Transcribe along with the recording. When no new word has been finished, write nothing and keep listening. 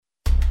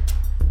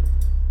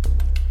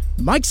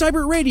Mike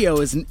Seibert Radio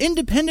is an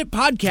independent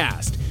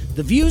podcast.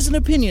 The views and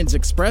opinions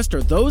expressed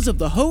are those of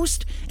the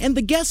host and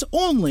the guests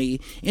only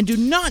and do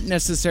not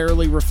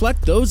necessarily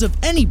reflect those of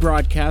any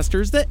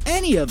broadcasters that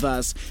any of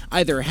us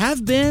either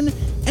have been,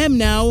 am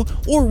now,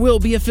 or will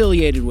be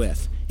affiliated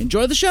with.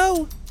 Enjoy the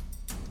show!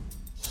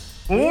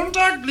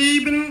 Montag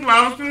lieben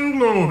draußen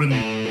globen.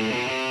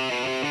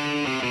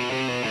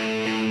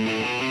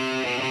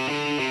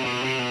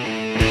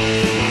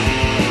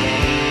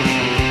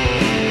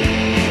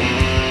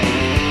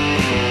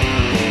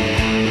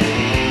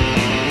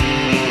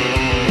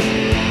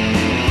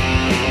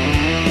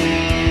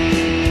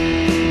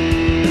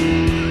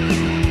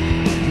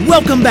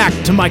 Welcome back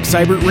to Mike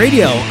Seibert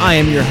Radio. I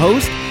am your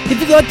host.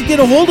 If you'd like to get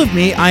a hold of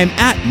me, I am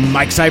at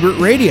Mike Seibert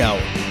Radio.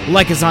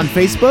 Like us on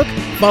Facebook,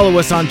 follow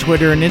us on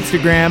Twitter and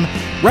Instagram,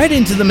 write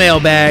into the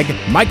mailbag,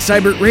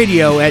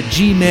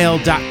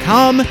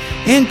 MikeSeibertRadio@gmail.com,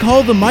 and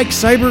call the Mike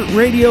Seibert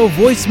Radio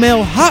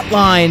voicemail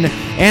hotline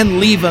and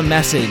leave a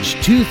message,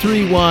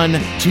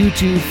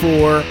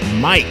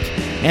 231-224-MIKE.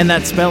 And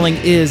that spelling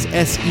is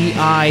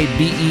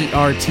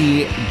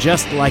SEIBERT,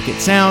 just like it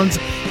sounds.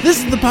 This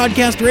is the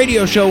podcast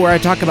radio show where I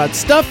talk about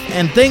stuff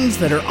and things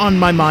that are on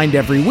my mind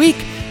every week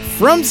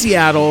from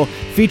Seattle,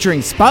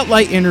 featuring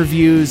spotlight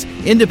interviews,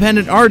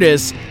 independent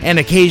artists, and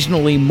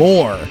occasionally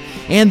more.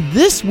 And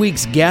this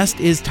week's guest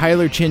is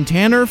Tyler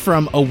Chintana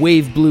from A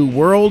Wave Blue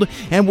World,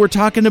 and we're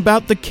talking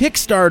about the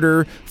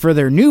Kickstarter for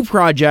their new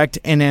project,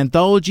 an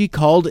anthology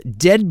called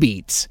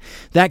Deadbeats.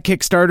 That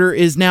Kickstarter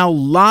is now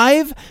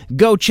live.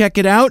 Go check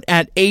it out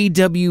at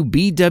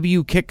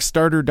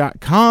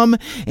awbwkickstarter.com.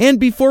 And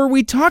before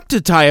we talk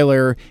to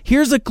Tyler,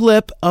 here's a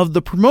clip of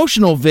the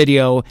promotional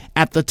video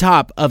at the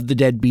top of the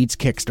Deadbeats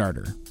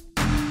Kickstarter.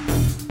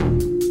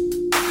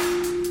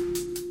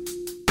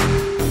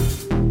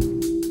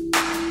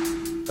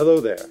 Hello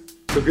there.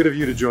 So good of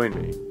you to join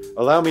me.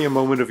 Allow me a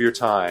moment of your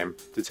time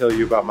to tell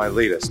you about my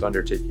latest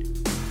undertaking.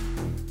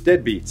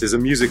 Deadbeats is a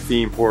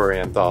music-themed horror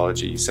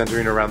anthology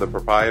centering around the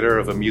proprietor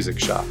of a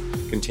music shop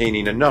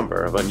containing a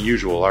number of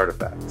unusual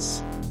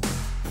artifacts.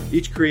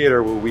 Each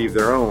creator will weave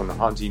their own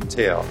haunting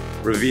tale,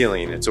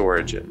 revealing its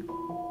origin.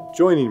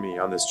 Joining me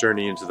on this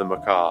journey into the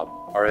macabre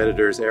are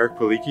editors Eric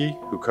Palicki,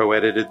 who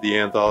co-edited the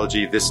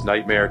anthology This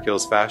Nightmare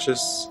Kills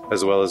Fascists,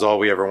 as well as All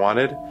We Ever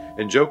Wanted,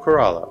 and Joe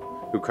Corallo,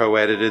 who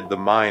co-edited the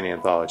Mine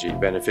anthology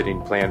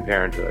benefiting Planned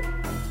Parenthood.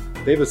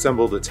 They've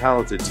assembled a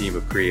talented team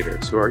of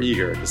creators who are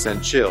eager to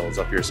send chills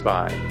up your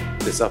spine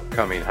this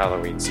upcoming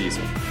Halloween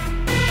season.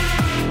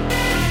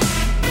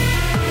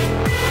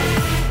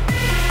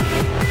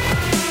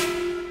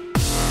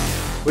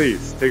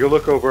 Please take a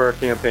look over our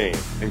campaign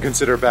and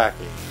consider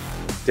backing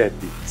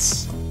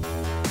Deadbeats.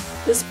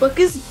 This book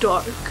is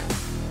dark,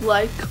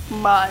 like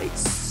my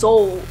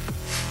soul.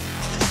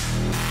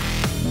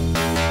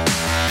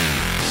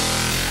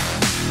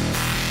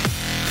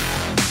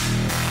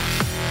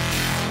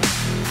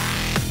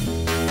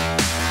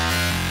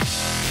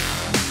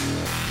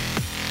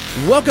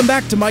 Welcome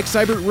back to Mike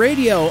Seibert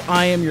Radio.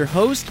 I am your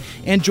host,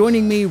 and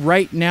joining me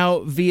right now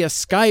via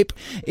Skype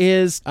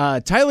is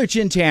Tyler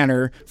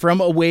Chintana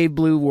from A Wave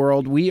Blue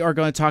World. We are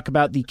going to talk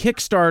about the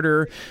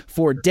Kickstarter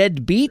for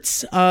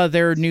Deadbeats,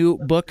 their new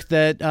book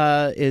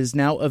that is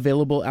now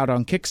available out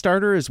on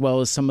Kickstarter, as well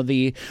as some of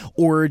the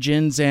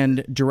origins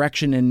and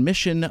direction and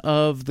mission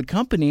of the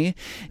company.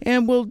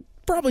 And we'll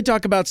probably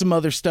talk about some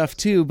other stuff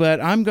too,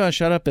 but I'm going to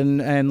shut up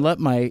and let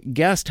my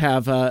guest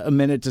have a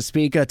minute to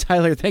speak.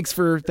 Tyler, thanks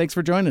for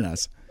joining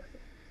us.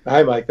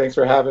 Hi, Mike. Thanks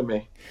for having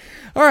me.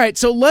 All right,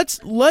 so let's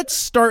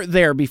start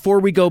there before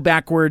we go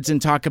backwards and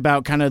talk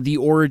about kind of the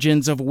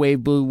origins of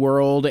Wave Blue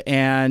World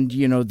and,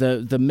 you know,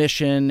 the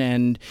mission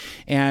and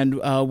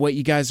what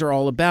you guys are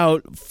all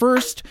about.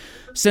 First,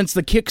 since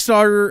the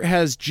Kickstarter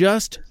has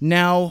just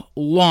now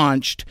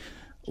launched,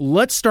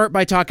 let's start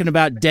by talking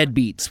about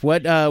Deadbeats.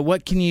 What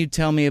can you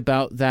tell me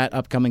about that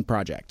upcoming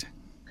project?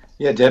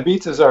 Yeah,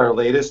 Deadbeats is our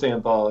latest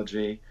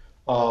anthology.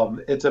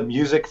 It's a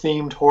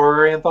music-themed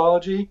horror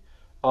anthology.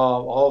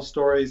 All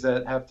stories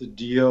that have to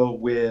deal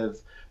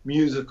with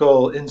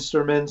musical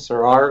instruments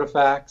or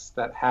artifacts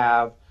that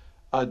have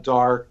a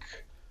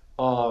dark,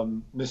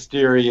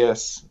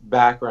 mysterious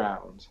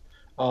background.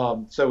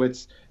 So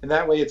it's in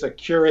that way, it's a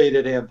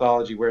curated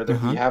anthology where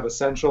we have a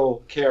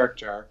central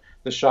character,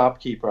 the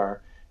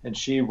shopkeeper, and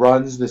she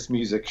runs this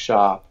music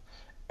shop,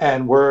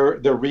 and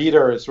the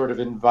reader is sort of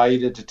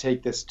invited to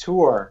take this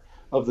tour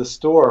of the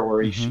store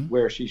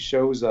where she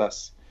shows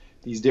us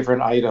these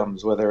different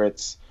items, whether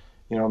it's,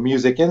 you know, a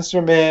music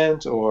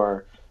instrument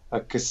or a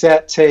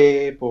cassette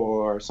tape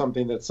or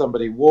something that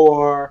somebody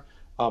wore.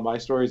 My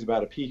story is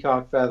about a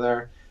peacock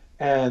feather,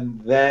 and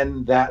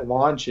then that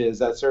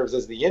serves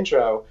as the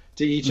intro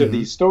to each of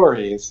these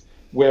stories,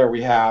 where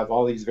we have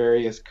all these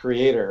various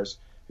creators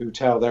who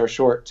tell their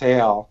short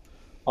tale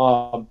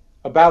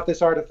about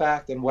this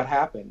artifact and what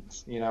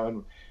happens,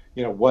 and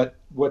what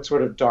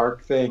sort of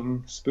dark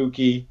thing,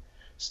 spooky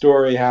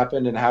story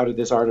happened, and how did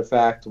this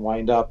artifact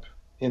wind up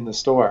in the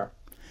store.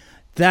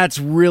 That's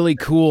really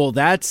cool.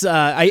 That's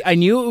I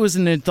knew it was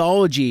an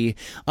anthology,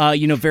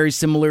 very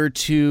similar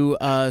to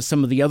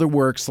some of the other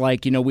works.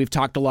 Like, we've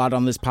talked a lot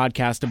on this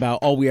podcast about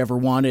All We Ever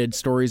Wanted,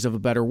 Stories of a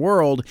Better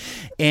World.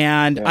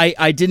 And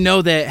I didn't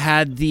know that it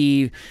had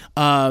the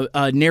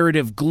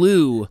narrative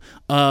glue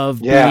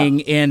of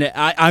being in.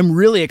 I'm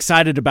really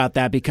excited about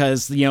that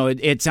because,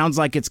 it sounds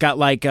like it's got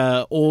like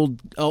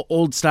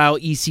old style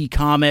EC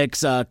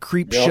Comics,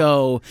 creep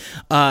show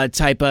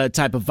type of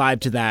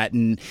vibe to that.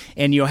 And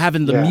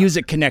having the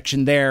music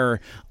connection there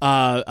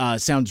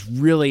sounds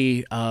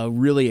really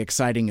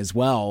exciting as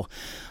well.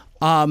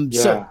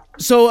 So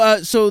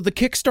the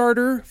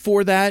Kickstarter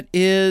for that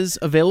is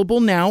available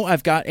now.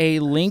 I've got a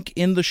link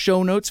in the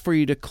show notes for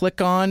you to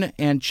click on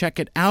and check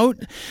it out.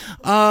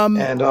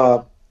 And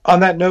on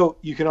that note,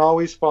 you can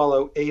always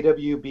follow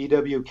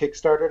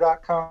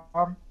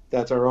awbwkickstarter.com.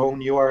 That's our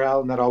own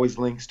URL, and that always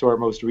links to our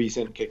most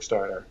recent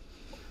Kickstarter.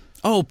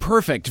 Oh,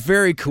 perfect.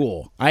 Very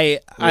cool. I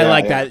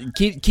like that.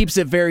 Keeps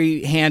it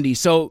very handy.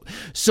 So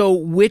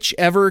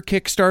whichever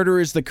Kickstarter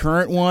is the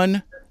current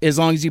one, as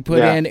long as you put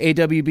in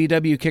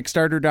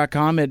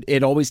awbwkickstarter.com,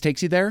 it always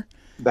takes you there?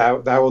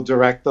 That will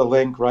direct the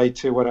link right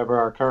to whatever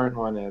our current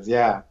one is.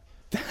 Yeah.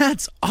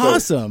 That's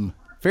awesome.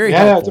 Very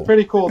helpful. Yeah, it's a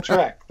pretty cool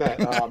trick that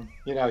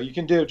you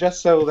can do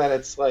just so that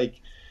it's like,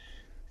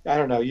 I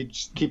don't know, you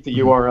just keep the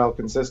URL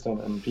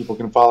consistent and people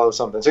can follow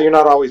something. So you're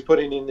not always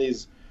putting in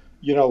these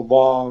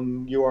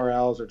long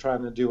URLs or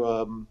trying to do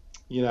one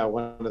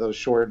of those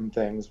shortened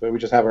things, but we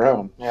just have our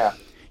own.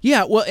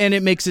 Yeah, well, and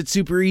it makes it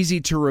super easy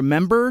to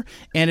remember,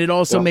 and it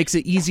also makes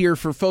it easier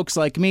for folks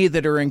like me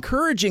that are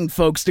encouraging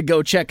folks to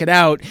go check it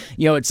out.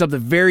 It's something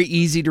very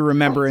easy to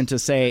remember and to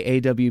say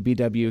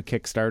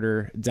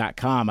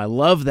awbwkickstarter.com. I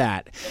love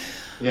that.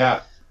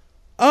 Yeah.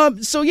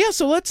 So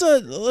let's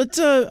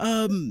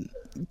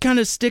kind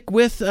of stick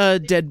with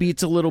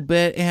Deadbeats a little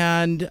bit,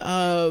 and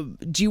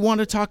do you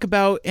want to talk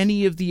about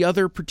any of the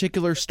other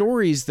particular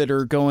stories that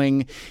are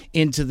going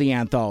into the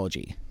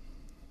anthology?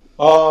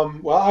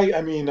 Well,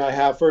 I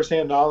have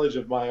firsthand knowledge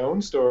of my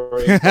own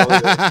story,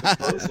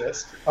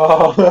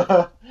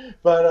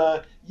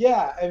 but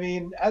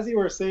as you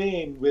were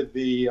saying with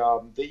the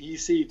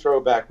EC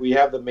throwback, we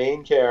have the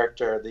main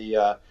character,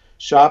 the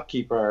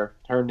shopkeeper.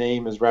 Her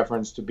name is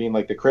referenced to being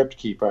like the crypt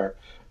keeper.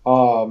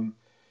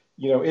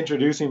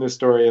 Introducing the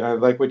story, and I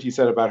like what you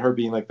said about her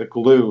being like the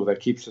glue that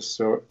keeps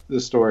the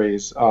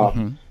stories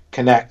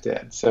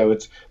connected. So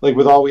it's like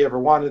with All We Ever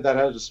Wanted, that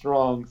had a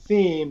strong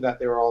theme that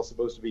they were all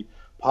supposed to be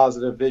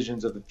positive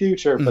visions of the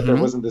future, but there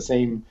wasn't the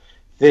same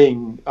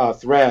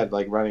thread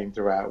like running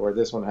throughout, where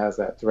this one has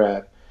that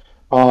thread.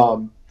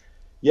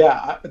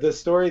 The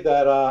story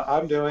that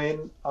I'm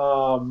doing,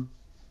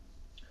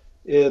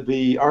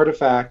 the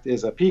artifact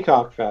is a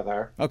peacock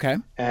feather. Okay.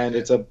 And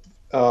it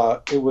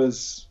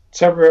was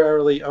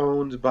temporarily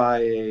owned by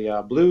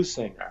a blues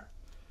singer.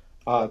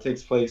 It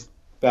takes place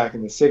back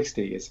in the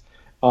 60s,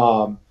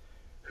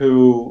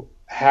 who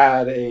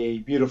had a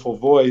beautiful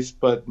voice,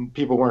 but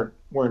people weren't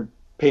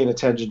paying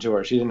attention to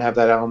her. She didn't have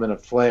that element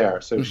of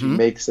flair, so she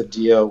makes a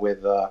deal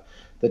with the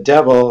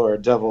devil, or a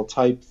devil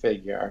type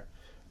figure,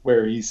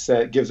 where he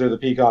gives her the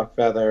peacock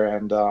feather,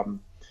 and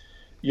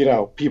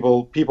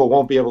people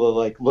won't be able to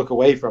like look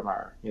away from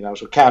her.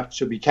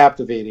 She'll be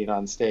captivating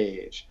on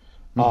stage.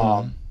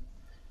 Then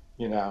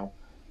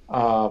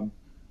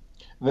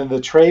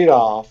the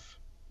trade-off,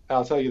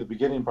 I'll tell you the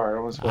beginning part. I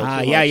don't want to spoil too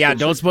much.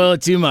 Don't spoil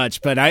it too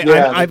much, but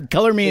I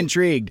color me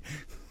intrigued.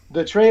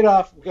 The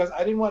trade-off, because I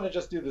didn't want to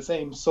just do the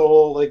same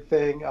soul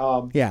thing,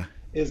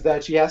 is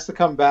that she has to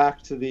come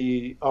back to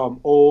the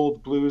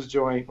old blues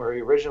joint where he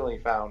originally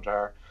found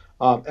her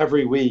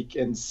every week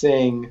and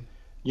sing,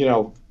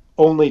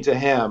 only to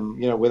him,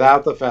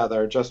 without the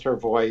feather, just her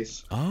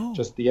voice,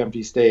 just the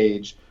empty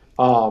stage.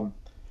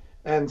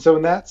 And so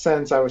in that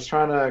sense, I was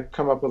trying to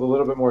come up with a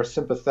little bit more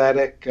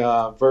sympathetic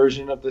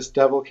version of this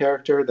devil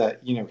character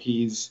that,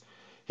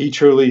 he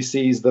truly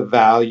sees the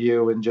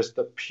value in just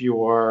the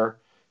pure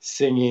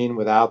singing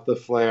without the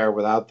flair,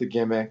 without the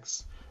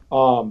gimmicks.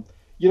 And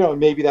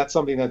maybe that's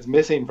something that's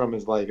missing from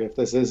his life. If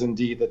this is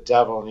indeed the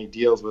devil and he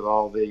deals with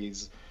all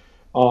these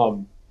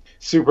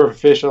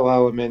superficial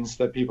elements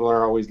that people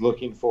are always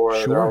looking for,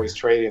 they're always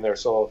trading their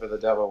soul for the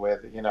devil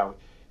with,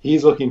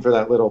 he's looking for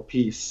that little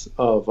piece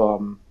of,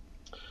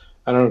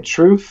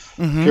 truth,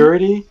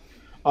 purity.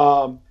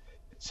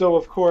 So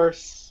of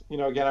course,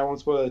 again, I won't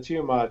spoil it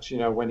too much,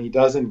 when he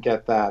doesn't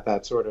get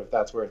that's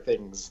where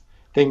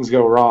things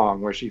go wrong,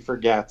 where she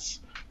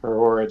forgets her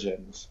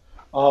origins.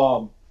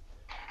 That's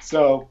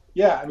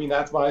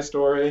my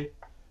story.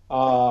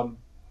 I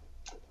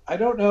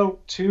don't know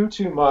too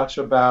much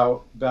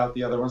about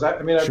the other ones.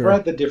 I've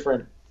read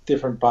the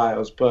different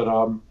bios, but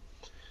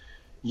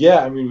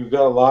we've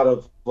got a lot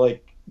of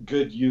like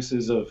good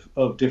uses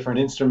of different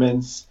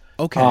instruments,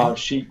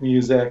 sheet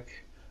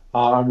music.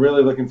 I'm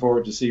really looking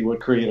forward to see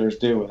what creators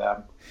do with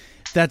them.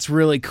 That's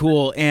really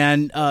cool.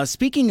 And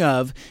speaking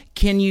of,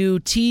 can you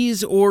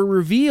tease or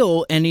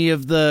reveal any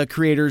of the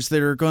creators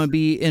that are going to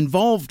be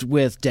involved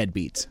with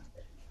Deadbeats?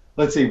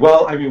 Let's see.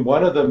 Well,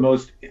 one of the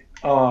most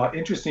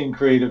interesting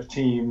creative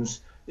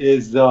teams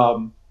is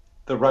the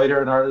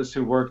writer and artist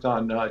who worked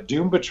on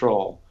Doom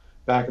Patrol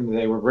back in the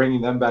day. We're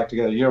bringing them back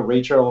together. You know,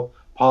 Rachel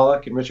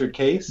Pollack and Richard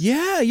Case?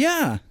 Yeah.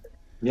 Yeah.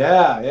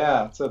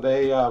 So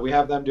we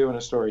have them doing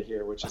a story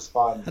here, which is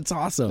fun. That's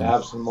awesome. To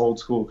have some old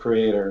school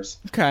creators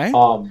Okay.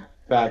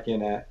 back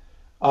in it.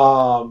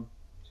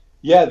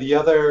 Yeah, the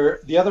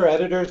other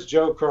editors,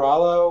 Joe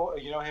Corallo,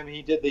 you know him.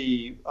 He did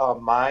the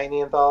Mine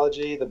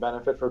anthology, The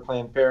Benefit for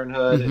Planned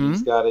Parenthood, and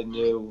he's got a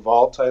new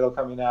Vault title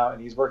coming out,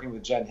 and he's working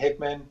with Jen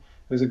Hickman,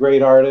 who's a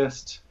great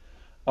artist.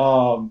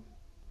 And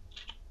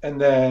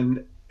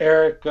then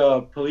Eric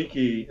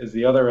Palicki is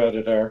the other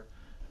editor.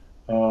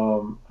 I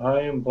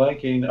am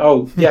blanking.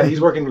 Oh, yeah, he's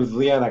working with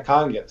Leanna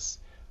Congas,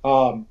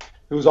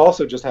 who's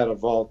also just had a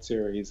Vault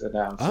series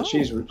announced. So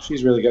she's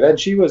really good, and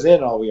she was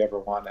in All We Ever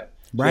Wanted.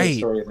 Right.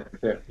 Story in there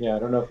too. Yeah, I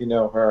don't know if you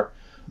know her.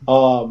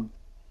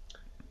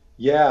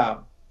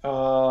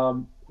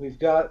 We've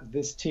got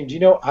this team. Do you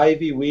know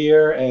Ivy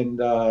Weir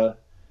and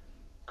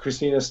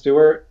Christina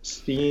Stewart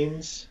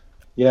Steens?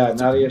 Yeah,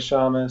 Nadia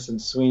Shamus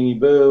and Sweeney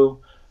Boo.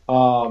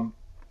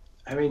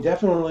 I mean,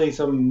 definitely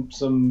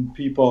some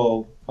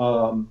people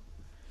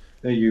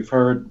that you've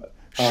heard.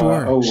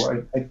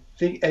 Sure. I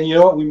think, and you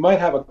know what? We might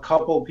have a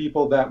couple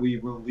people that we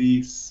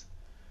release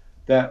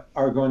that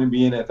are going to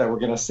be in it that we're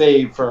going to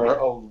save for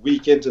a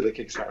week into the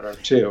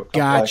Kickstarter too.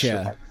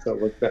 Gotcha.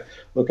 So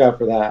look out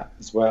for that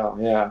as well.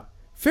 Yeah.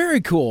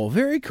 Very cool.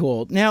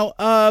 Now,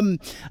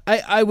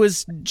 I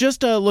was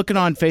just looking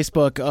on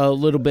Facebook a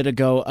little bit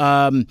ago.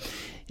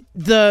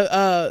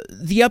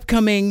 The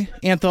upcoming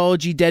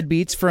anthology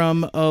Deadbeats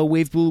from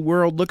Wave Blue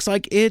World looks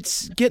like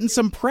it's getting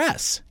some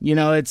press. You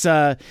know, it's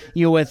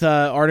with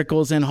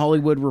articles in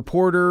Hollywood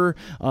Reporter,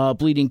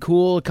 Bleeding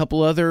Cool, a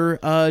couple other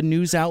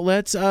news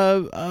outlets.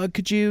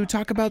 Could you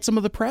talk about some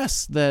of the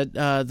press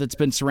that's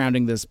been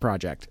surrounding this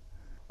project?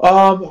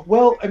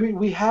 Well, I mean,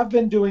 we have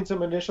been doing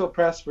some initial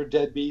press for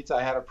Deadbeats.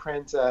 I had a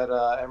print at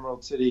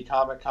Emerald City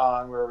Comic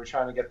Con where we're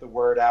trying to get the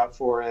word out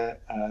for it.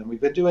 And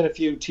we've been doing a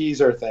few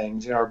teaser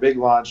things. You know, our big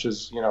launch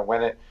is, you know,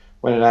 when it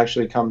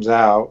actually comes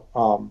out,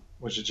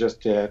 which it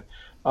just did.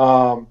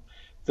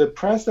 The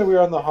press that we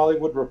were on the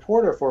Hollywood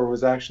Reporter for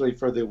was actually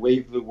for the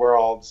Wave Blue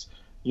World's,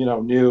 you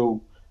know,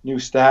 new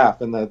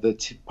staff and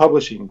the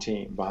publishing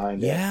team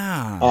behind it.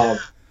 Yeah.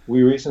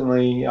 We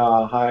recently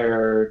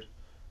hired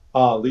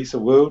Lisa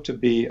Wu to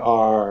be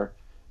our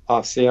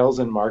sales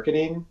and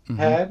marketing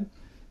head,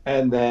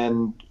 and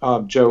then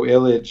Joe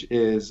Illidge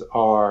is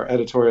our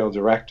editorial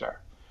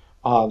director.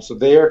 So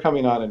they are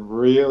coming on and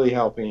really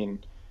helping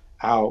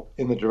out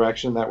in the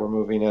direction that we're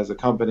moving as a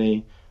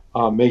company,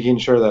 making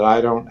sure that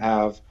I don't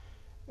have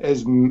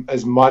as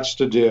much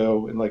to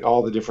do in like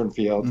all the different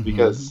fields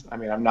because I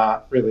mean I'm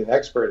not really an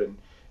expert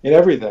in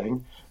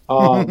everything.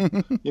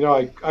 You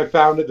know, I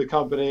founded the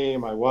company,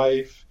 my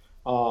wife.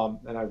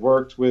 And I've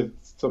worked with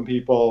some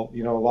people,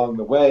 you know, along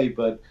the way,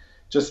 but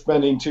just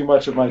spending too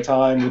much of my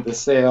time with the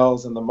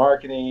sales and the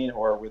marketing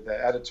or with the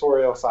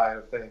editorial side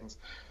of things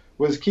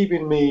was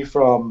keeping me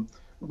from,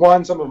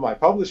 some of my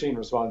publishing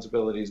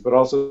responsibilities, but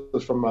also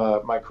from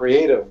my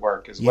creative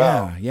work as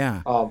well. Yeah.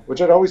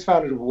 Which I'd always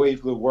found in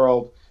Wave Blue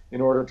World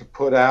in order to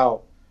put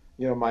out,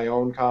 you know, my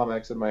own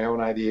comics and my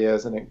own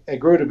ideas. And it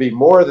grew to be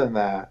more than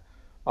that.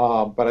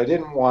 But I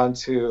didn't want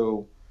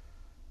to,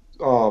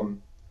 you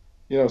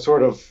know,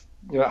 sort of,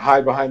 you know,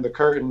 hide behind the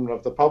curtain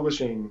of the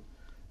publishing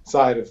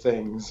side of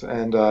things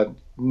and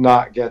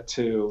not get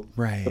to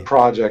the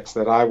projects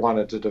that I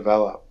wanted to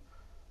develop.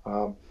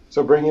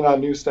 So bringing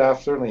on new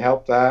staff certainly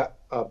helped that.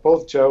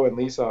 Both Joe and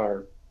Lisa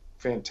are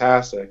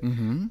fantastic.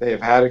 They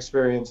have had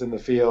experience in the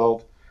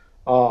field.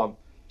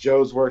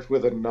 Joe's worked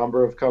with a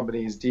number of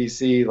companies,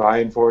 DC,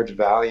 Lionforge,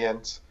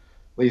 Valiant.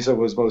 Lisa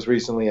was most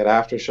recently at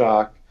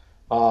Aftershock.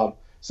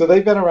 So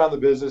they've been around the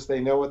business. They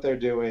know what they're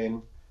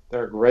doing.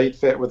 They're a great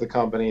fit with the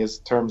company in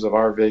terms of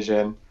our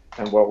vision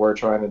and what we're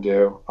trying to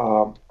do.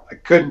 I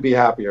couldn't be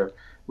happier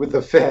with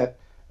the fit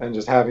and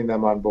just having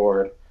them on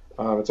board.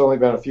 It's only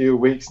been a few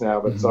weeks now,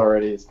 but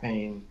it's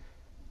paying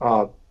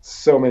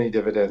so many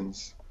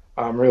dividends.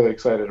 I'm really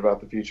excited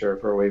about the future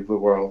for Wave Blue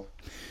World.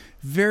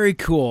 Very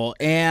cool.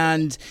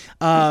 And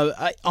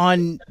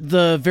on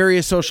the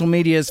various social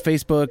medias,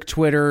 Facebook,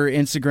 Twitter,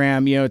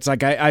 Instagram, you know, it's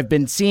like I've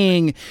been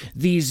seeing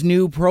these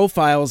new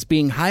profiles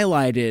being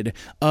highlighted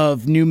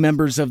of new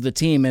members of the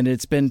team. And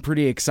it's been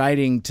pretty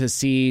exciting to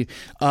see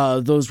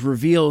those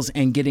reveals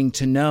and getting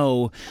to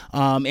know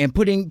and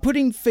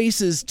putting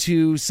faces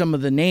to some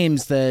of the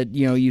names that,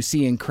 you know, you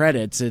see in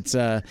credits. It's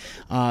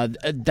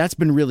that's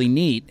been really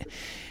neat.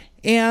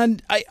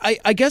 And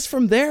I guess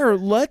from there,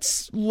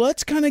 let's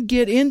kind of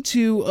get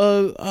into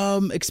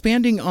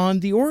expanding on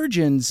the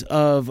origins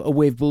of A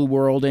Wave Blue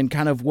World and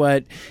kind of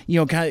what, you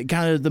know, kind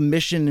of the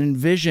mission and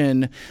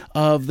vision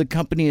of the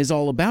company is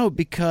all about.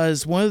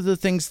 Because one of the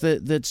things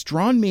that's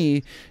drawn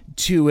me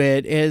to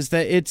it is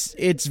that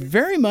it's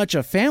very much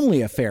a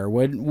family affair.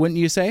 Wouldn't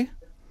you say?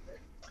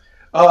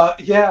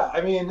 Yeah,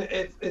 I mean,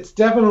 it's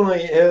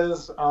definitely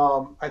is.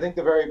 I think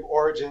the very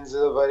origins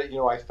of it, you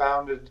know, I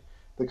founded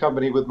the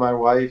company with my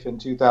wife in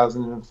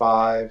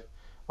 2005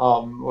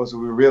 was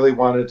we really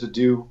wanted to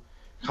do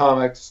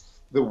comics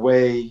the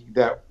way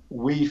that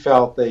we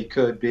felt they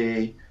could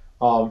be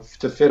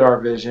to fit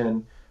our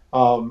vision.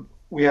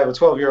 We have a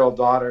 12-year-old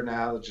daughter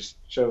now. That just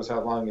shows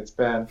how long it's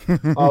been.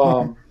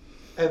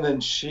 And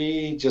then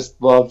she just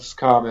loves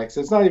comics.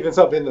 It's not even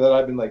something that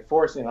I've been like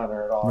forcing on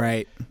her at all.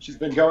 Right. She's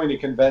been going to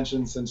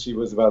conventions since she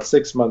was about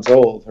 6 months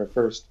old, her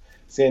first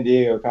San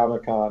Diego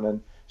Comic-Con,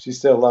 and she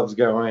still loves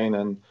going,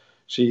 and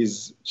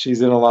she's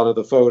in a lot of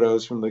the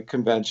photos from the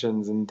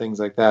conventions and things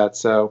like that.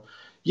 So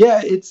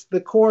yeah, it's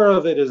the core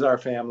of it is our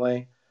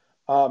family.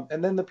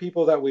 And then the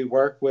people that we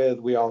work with,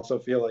 we also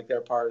feel like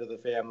they're part of the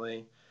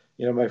family.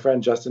 You know, my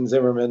friend Justin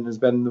Zimmerman has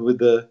been with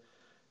the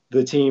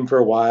team for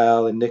a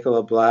while, and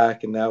Nicola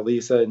Black, and now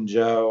Lisa and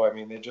Joe. I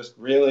mean, they just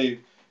really,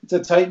 it's a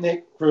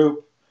tight-knit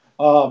group.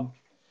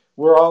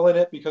 We're all in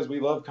it because we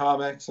love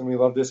comics and we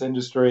love this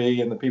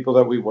industry and the people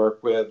that we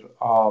work with.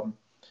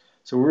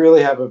 So we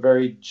really have a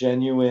very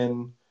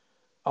genuine,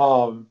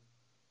 passion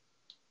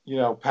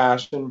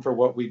for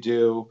what we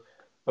do,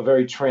 a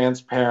very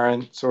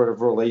transparent sort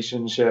of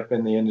relationship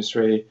in the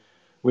industry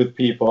with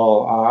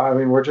people. I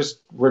mean, we're just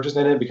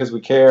in it because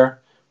we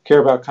care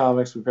about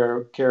comics, we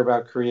care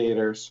about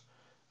creators,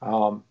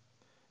 and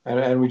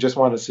we just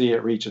want to see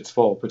it reach its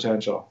full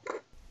potential.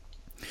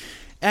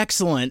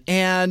 Excellent.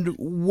 And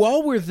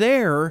while we're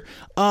there,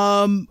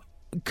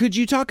 could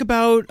you talk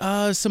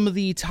about some of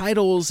the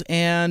titles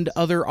and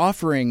other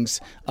offerings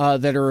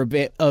that are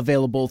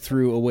available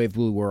through A Wave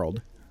Blue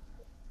World?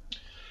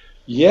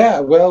 Yeah,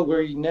 well,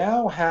 we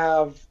now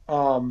have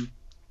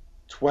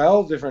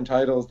 12 different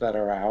titles that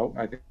are out.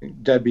 I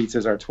think Deadbeats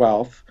is our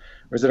 12th.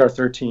 Or is it our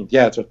 13th?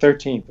 Yeah, it's our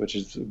 13th, which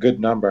is a good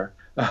number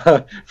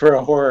for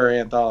a horror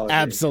anthology.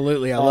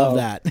 Absolutely. I love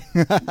that.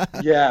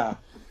 Yeah.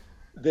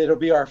 It'll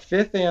be our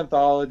 5th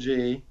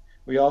anthology.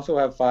 We also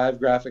have 5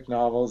 graphic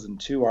novels and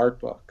 2 art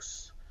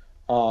books.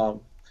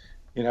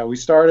 We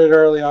started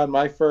early on.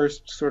 My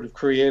first sort of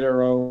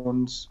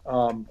creator-owned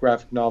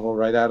graphic novel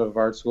right out of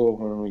art school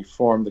when we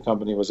formed the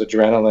company was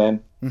Adrenaline.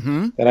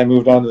 Mm-hmm. Then I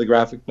moved on to the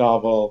graphic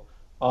novel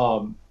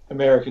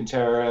American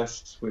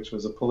Terrorists, which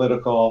was a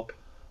political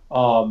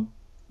graphic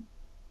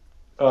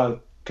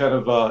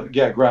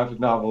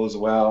novel as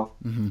well.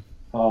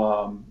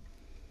 Mm-hmm.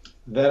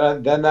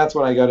 Then that's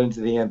when I got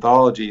into the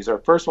anthologies. Our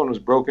first one was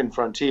Broken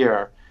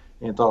Frontier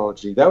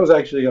anthology. That was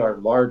actually our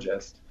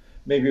largest.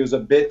 Maybe it was a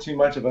bit too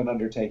much of an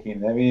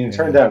undertaking. I mean, it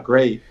turned out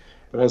great,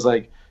 but I was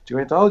like, do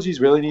anthologies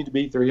really need to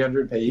be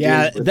 300 pages?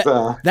 Yeah, with,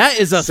 that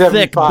is a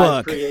thick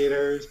book.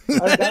 Creators.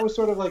 That was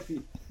sort of like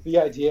the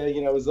idea.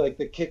 It was like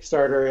the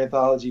Kickstarter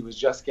anthology was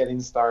just getting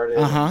started,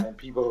 and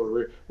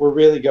people were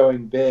really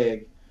going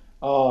big.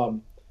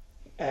 And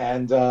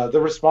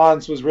the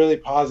response was really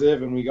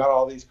positive, and we got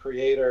all these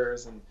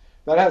creators, and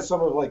that has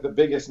some of like the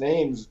biggest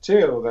names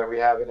too that we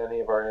have in any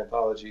of our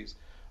anthologies.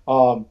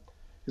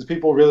 Because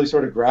people really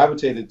sort of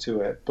gravitated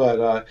to it.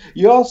 But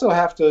you also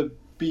have to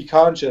be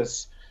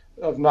conscious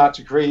of not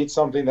to create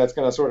something that's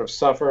going to sort of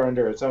suffer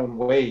under its own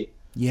weight.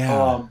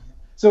 Yeah.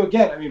 So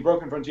again, I mean,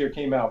 Broken Frontier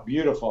came out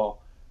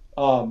beautiful.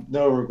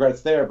 No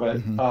regrets there,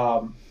 but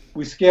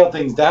we scaled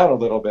things down a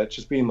little bit,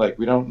 just being like,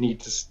 we don't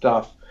need to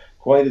stuff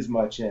quite as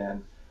much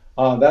in.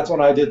 That's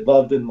when I did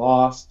Loved and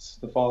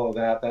Lost to follow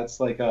that. That's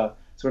like a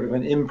sort of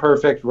an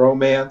imperfect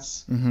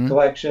romance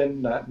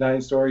collection,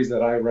 9 stories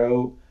that I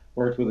wrote.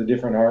 Worked with a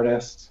different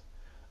artist.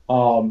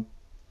 That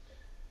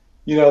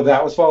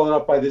was followed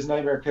up by This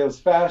Nightmare Kills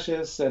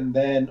Fascists, and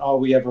then All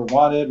We Ever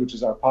Wanted, which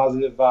is our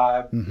positive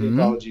vibe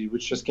anthology,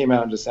 which just came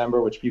out in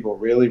December, which people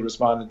really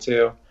responded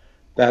to.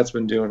 That's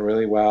been doing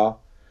really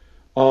well.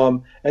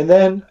 And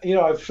then,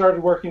 I've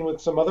started working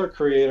with some other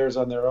creators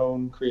on their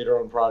own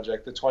creator-owned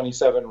project. The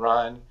 27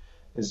 Run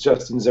is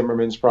Justin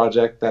Zimmerman's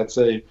project. That's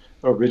a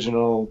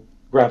original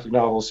graphic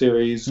novel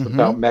series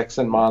about mechs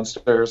and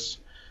monsters.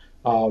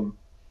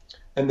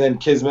 And then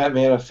Kismet,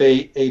 Man of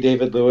Fate, A.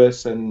 David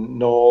Lewis and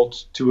Noel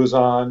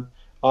Tuazon.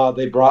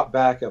 They brought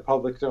back a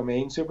public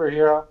domain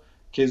superhero.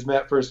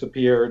 Kismet first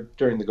appeared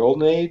during the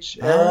Golden Age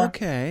era,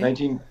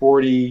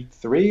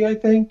 1943, I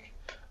think.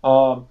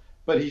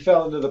 But he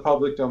fell into the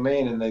public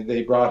domain, and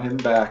they brought him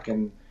back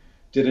and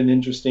did an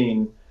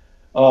interesting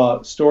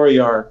story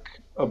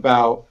arc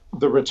about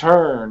the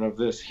return of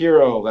this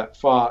hero that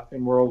fought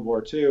in World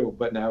War II,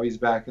 but now he's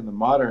back in the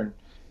modern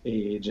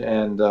age,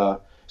 and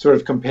sort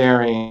of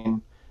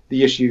comparing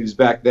the issues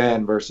back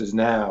then versus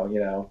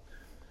now,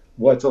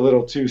 what's a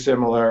little too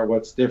similar,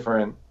 what's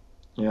different,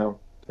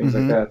 things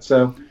like that.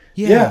 So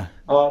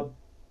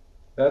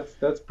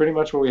that's pretty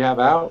much what we have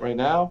out right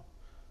now,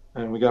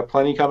 and we got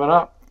plenty coming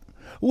up.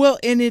 Well,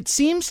 and it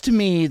seems to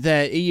me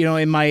that,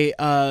 in my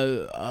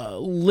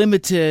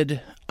limited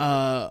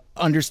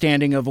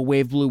understanding of A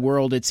Wave Blue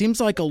World, it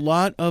seems like a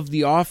lot of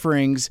the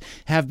offerings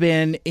have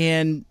been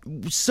in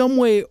some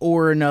way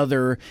or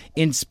another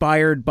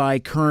inspired by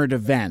current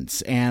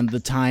events and the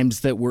times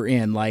that we're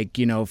in. Like,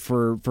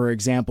 for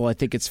example, I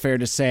think it's fair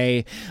to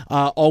say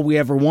All We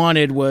Ever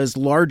Wanted was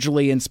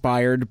largely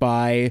inspired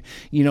by,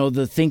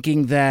 the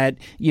thinking that,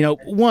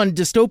 one,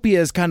 dystopia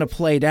is kind of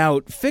played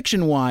out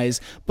fiction-wise,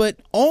 but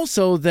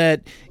also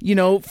that,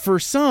 for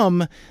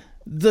some,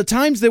 the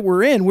times that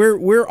we're in,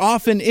 we're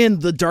often in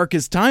the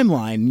darkest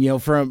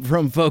timeline,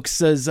 from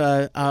folks'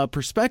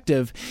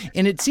 perspective,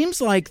 and it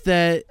seems like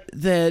that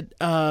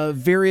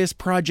various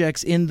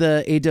projects in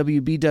the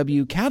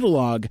AWBW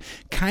catalog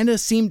kind of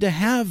seem to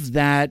have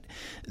that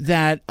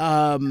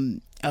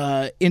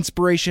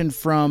inspiration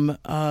from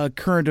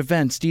current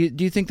events. Do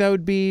you think that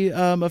would be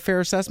a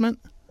fair assessment?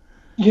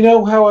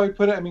 How I would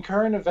put it. I mean,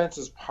 current events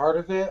is part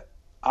of it.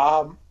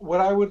 What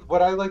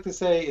I like to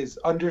say is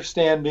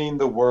understanding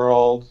the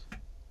world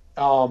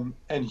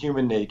and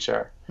human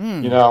nature.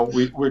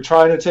 We're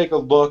trying to take a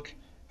look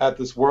at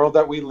this world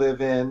that we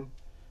live in,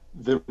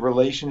 the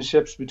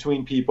relationships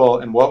between people,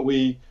 and what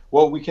we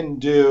can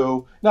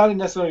do, not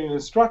necessarily in a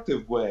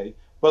destructive way,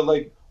 but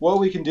like what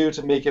we can do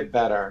to make it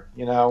better.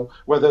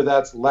 Whether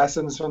that's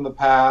lessons from the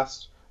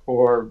past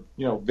or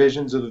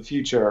visions of the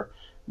future.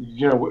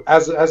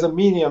 As a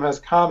medium, as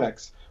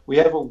comics, we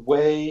have a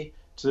way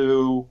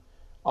to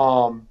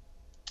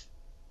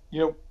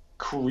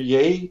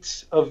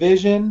create a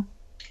vision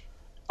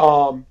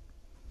of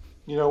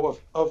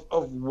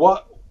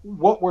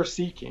what we're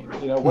seeking.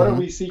 What are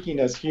we seeking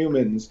as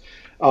humans,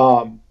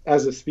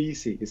 as a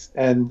species,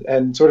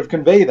 and sort of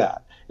convey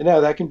that.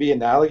 That can be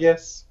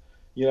analogous.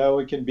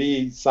 It can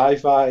be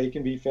sci-fi, it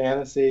can be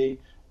fantasy,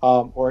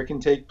 or it can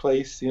take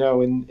place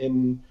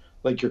in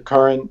like your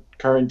current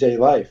day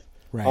life.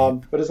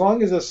 Right. But as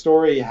long as a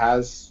story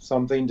has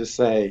something to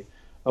say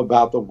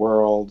about the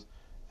world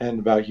and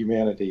about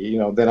humanity,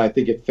 then I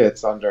think it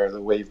fits under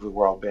the Wave Blue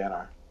World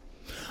banner.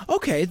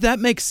 Okay, that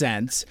makes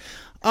sense.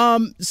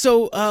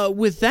 So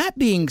with that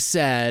being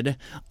said,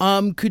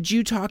 could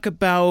you talk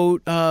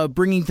about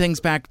bringing things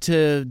back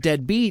to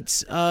Dead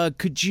Beats?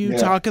 Could you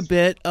talk a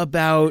bit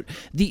about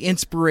the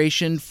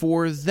inspiration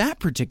for that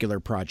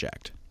particular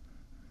project?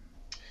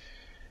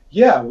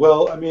 Yeah,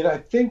 well, I mean, I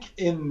think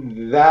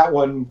in that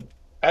one,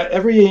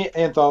 every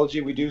anthology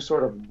we do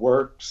sort of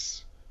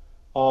works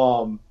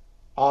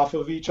off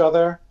of each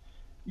other,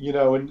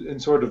 in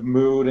sort of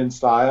mood and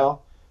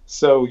style.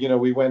 So,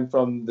 we went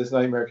from This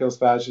Nightmare Kills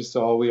Fascists to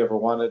All We Ever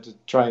Wanted to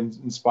try and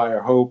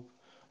inspire hope.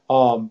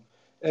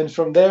 And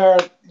from there,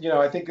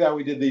 I think that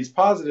we did these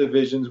positive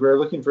visions. We were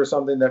looking for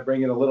something that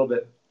bring it a little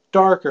bit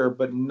darker,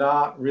 but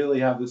not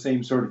really have the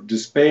same sort of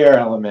despair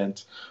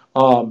element.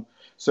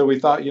 So we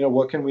thought,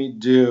 what can we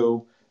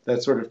do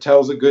that sort of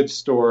tells a good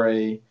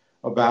story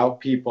about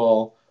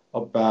people,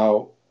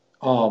 about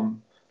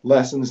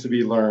lessons to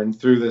be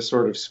learned through this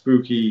sort of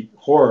spooky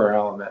horror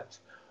element.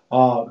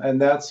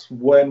 And that's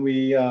when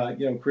we,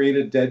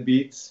 created Dead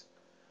Beats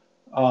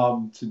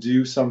to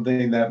do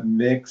something that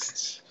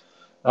mixed,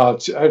 I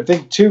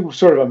think, two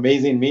sort of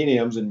amazing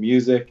mediums in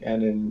music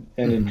and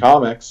in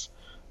comics.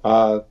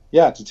 To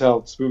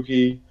tell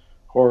spooky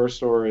horror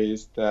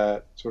stories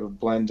that sort of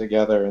blend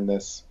together in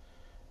this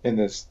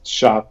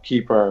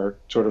shopkeeper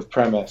sort of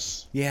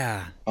premise.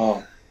 Yeah.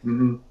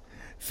 Mm-hmm.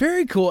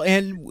 Very cool.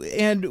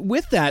 And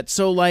with that,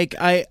 so like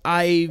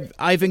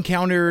I've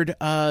encountered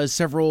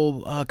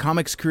several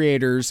comics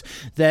creators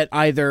that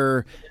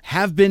either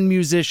have been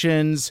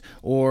musicians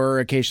or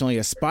occasionally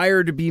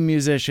aspire to be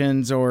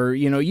musicians, or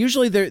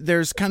usually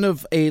there's kind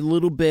of a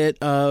little bit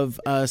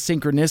of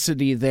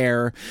synchronicity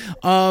there.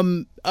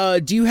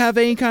 Do you have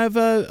any kind of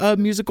a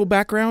musical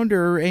background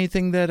or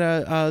anything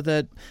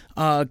that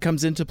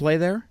comes into play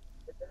there?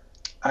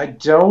 I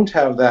don't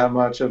have that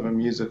much of a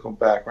musical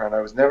background.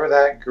 I was never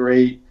that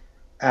great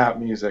at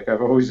music.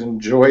 I've always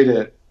enjoyed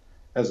it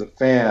as a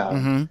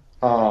fan.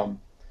 Mm-hmm.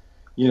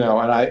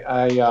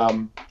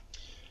 And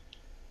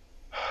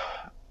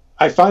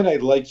I find I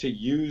like to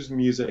use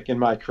music in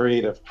my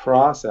creative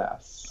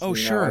process. Oh,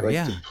 sure, I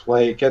like to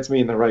play. It gets me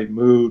in the right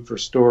mood for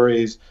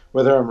stories,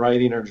 whether I'm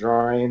writing or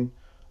drawing.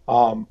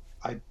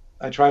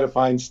 I try to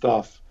find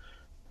stuff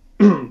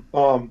that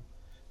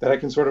I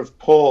can sort of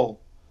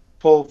pull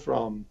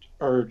from,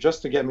 or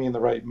just to get me in the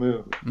right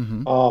mood.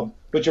 Mm-hmm.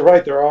 But you're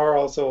right, there are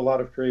also a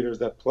lot of creators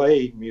that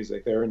play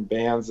music. They're in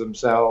bands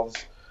themselves,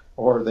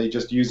 or they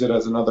just use it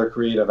as another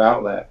creative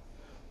outlet.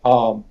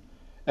 And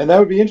that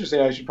would be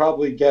interesting. I should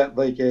probably get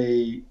like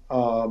a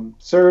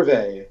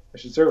survey. I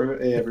should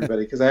survey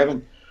everybody, because we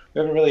haven't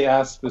really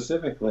asked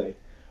specifically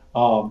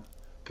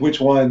which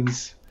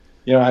ones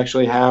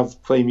actually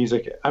play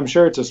music. I'm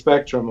sure it's a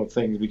spectrum of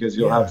things, because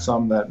you'll have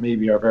some that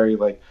maybe are very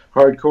like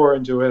hardcore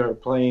into it or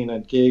playing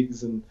at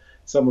gigs, and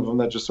some of them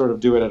that just sort of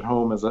do it at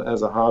home as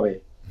a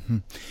hobby. Mm-hmm.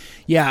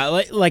 Yeah,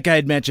 like I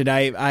had mentioned,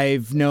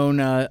 I've known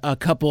a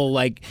couple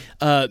like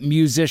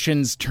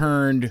musicians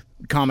turned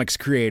comics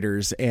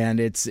creators, and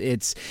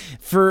it's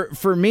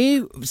for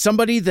me,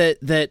 somebody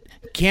that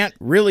can't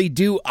really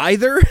do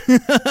either.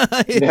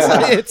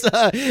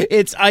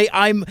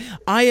 I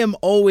am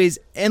always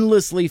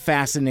endlessly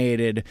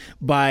fascinated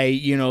by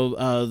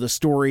the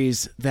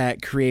stories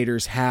that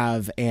creators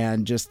have,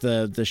 and just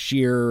the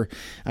sheer,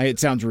 it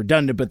sounds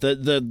redundant, but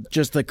the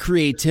just the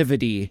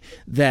creativity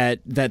that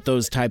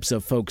those types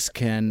of folks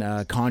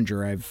can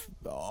conjure. I've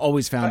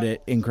always found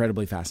it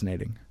incredibly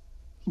fascinating.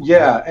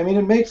 Yeah, I mean,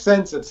 it makes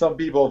sense that some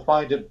people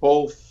find it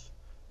both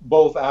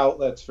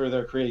outlets for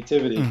their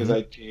creativity, because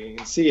I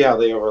can see how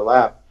they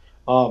overlap.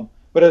 But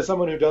as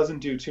someone who doesn't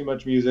do too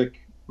much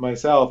music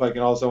myself, I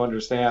can also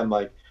understand,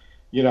 like,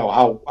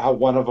 how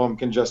one of them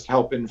can just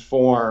help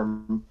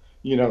inform,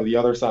 the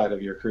other side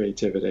of your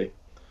creativity.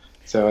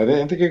 So I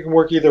think it can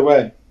work either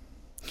way.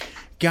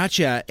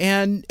 Gotcha.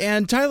 And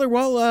Tyler,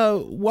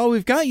 while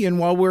we've got you, and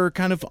while we're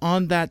kind of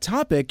on that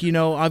topic,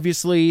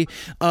 obviously,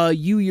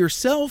 you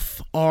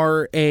yourself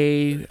are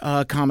a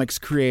comics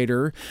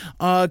creator.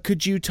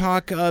 Could you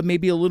talk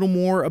maybe a little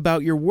more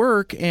about your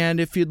work,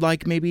 and if you'd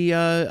like, maybe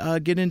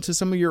get into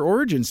some of your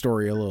origin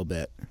story a little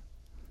bit?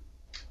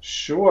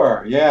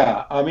 Sure.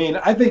 Yeah. I mean,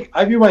 I think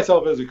I view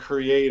myself as a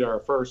creator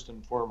first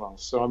and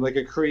foremost. So I'm like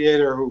a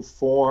creator who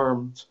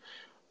formed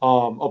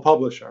a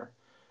publisher.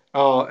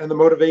 And the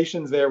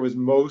motivations there was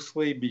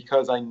mostly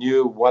because I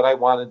knew what I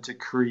wanted to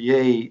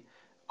create,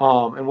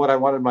 and what I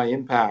wanted my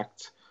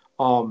impact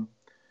to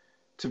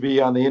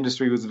be on the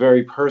industry was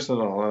very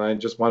personal. And I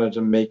just wanted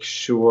to make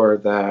sure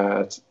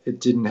that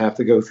it didn't have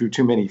to go through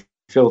too many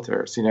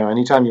filters.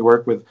 Anytime you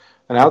work with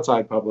an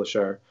outside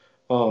publisher,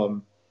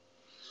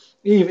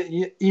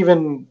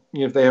 even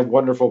if they have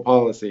wonderful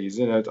policies,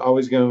 it's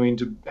always going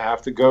to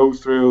have to go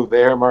through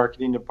their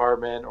marketing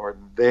department or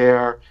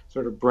their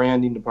sort of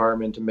branding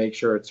department to make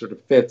sure it sort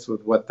of fits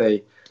with what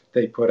they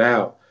put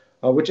out,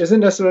 which isn't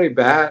necessarily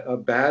a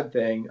bad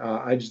thing.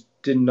 I just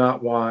did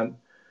not want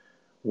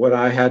what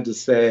I had to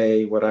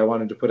say, what I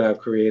wanted to put out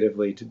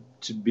creatively,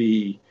 to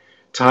be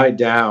tied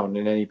down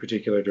in any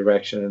particular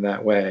direction in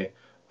that way.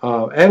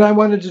 And I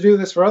wanted to do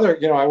this for other,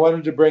 I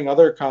wanted to bring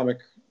other comic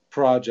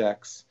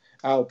projects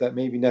out that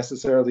maybe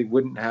necessarily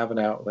wouldn't have an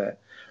outlet.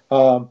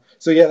 So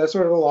yeah, that's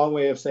sort of a long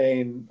way of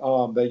saying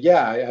that,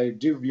 yeah, I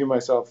do view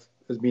myself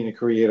as being a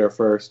creator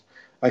first.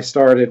 I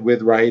started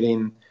with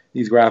writing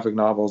these graphic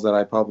novels that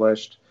I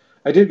published.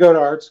 I did go to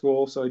art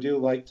school, so I do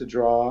like to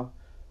draw.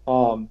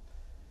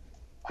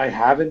 I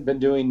haven't been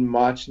doing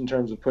much in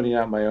terms of putting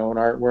out my own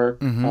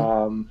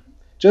artwork,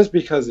 just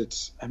because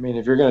if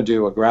you're going to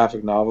do a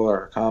graphic novel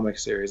or a comic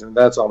series, and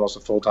that's almost a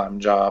full-time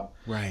job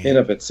in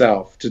of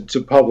itself.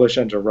 To publish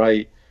and to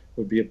write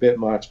would be a bit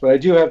much, but I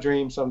do have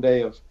dreams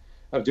someday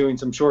of doing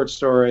some short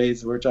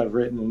stories, which I've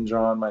written and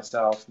drawn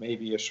myself,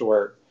 maybe a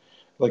short,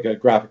 like a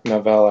graphic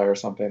novella or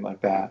something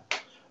like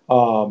that.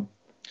 But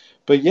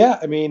yeah,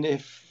 I mean,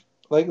 if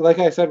like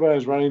I said, when I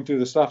was running through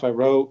the stuff, I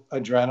wrote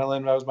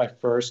Adrenaline. That was my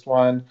first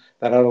one.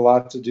 That had a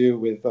lot to do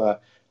with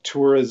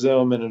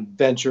tourism and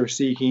adventure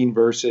seeking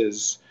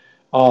versus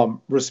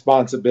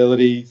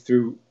responsibility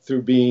through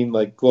being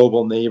like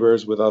global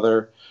neighbors with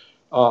other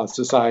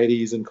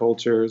societies and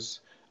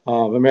cultures.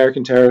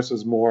 American Terrorist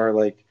was more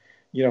like,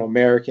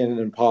 American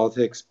and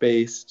politics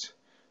based.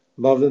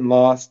 Loved and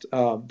Lost.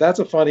 That's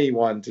a funny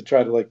one to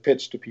try to like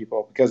pitch to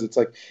people, because it's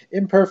like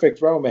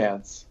imperfect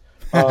romance.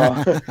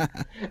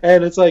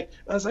 And it's like,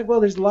 I was like, well,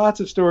 there's lots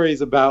of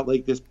stories about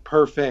like this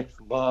perfect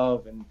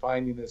love and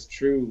finding this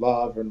true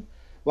love and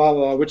blah,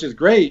 blah, blah, which is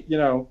great,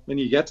 when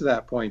you get to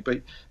that point.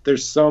 But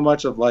there's so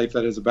much of life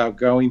that is about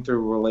going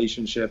through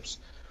relationships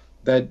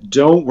that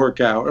don't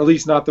work out, or at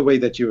least not the way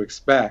that you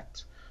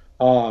expect.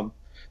 So,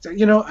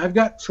 I've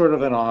got sort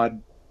of an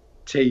odd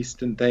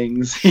taste in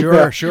things.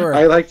 Sure.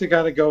 I like to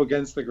kind of go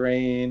against the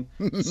grain,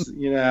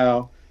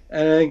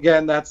 And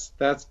again, that's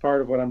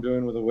part of what I'm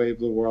doing with the Wave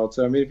Blue World.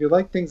 So, I mean, if you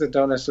like things that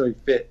don't necessarily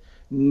fit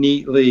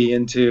neatly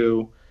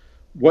into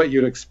what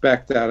you'd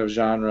expect out of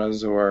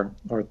genres or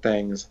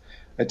things,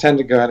 I tend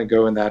to kind of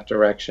go in that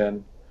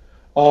direction.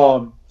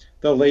 The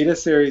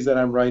latest series that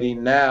I'm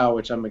writing now,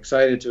 which I'm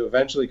excited to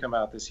eventually come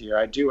out this year,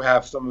 I do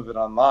have some of it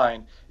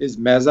online, is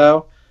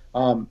Mezzo.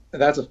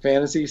 That's a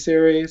fantasy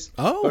series,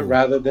 but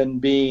rather than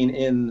being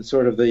in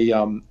sort of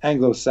the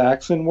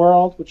Anglo-Saxon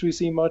world, which we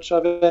see much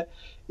of it,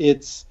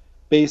 it's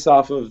based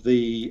off of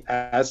the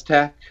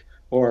Aztec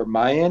or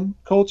Mayan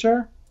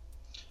culture.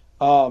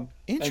 Interesting.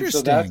 And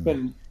so that's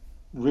been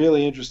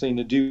really interesting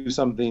to do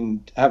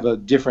something, have a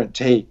different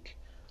take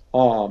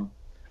on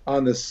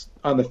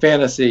the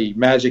fantasy,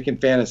 magic and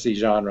fantasy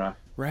genre.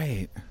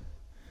 Right.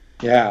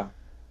 Yeah.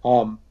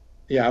 I'm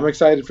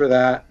excited for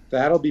that.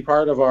 That'll be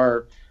part of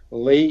our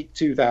late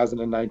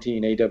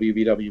 2019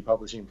 AWBW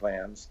publishing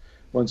plans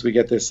once we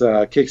get this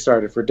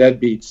Kickstarter for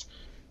Deadbeats,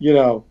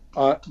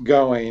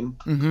 going.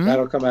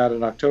 That'll come out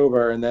in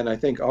October, and then I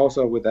think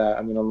also with that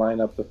I'm going to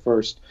line up the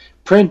first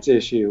print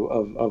issue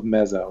of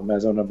Mezzo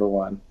number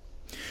 1.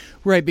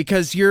 Right,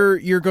 because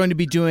you're going to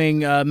be doing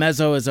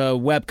Mezzo as a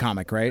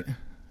webcomic, right?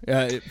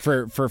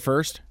 For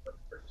first.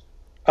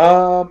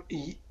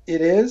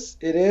 It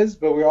is,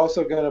 but we're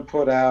also going to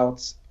put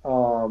out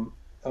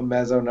a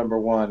Mezzo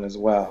 #1 as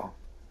well.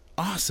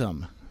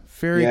 Awesome.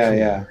 Very Yeah, cool.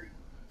 yeah.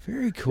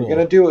 Very cool. We're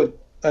going to do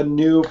a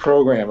new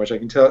program, which I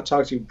can talk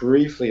to you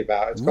briefly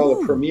about. It's called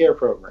Ooh. a Premiere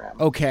program.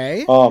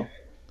 Okay.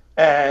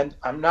 And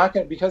I'm not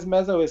going to, because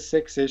Mezzo is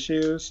 6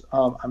 issues,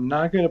 I'm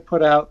not going to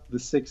put out the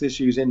 6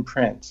 issues in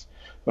print,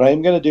 but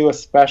I'm going to do a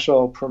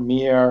special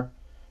premiere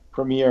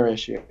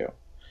issue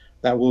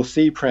that will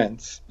see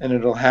prints, and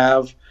it'll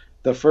have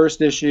the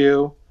first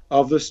issue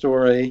of the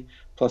story,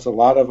 plus a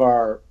lot of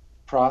our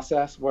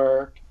process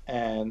work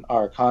and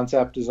our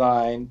concept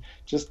design,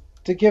 just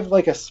to give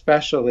like a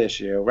special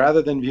issue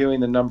rather than viewing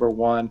the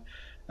 #1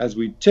 as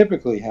we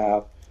typically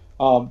have.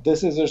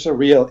 This is just a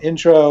real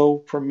intro,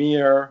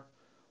 premiere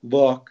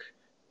look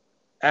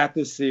at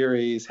the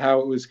series,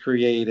 how it was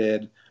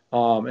created,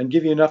 and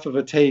give you enough of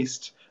a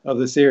taste of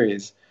the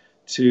series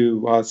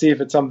to see if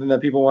it's something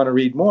that people want to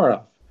read more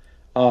of.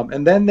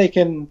 And then they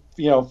can,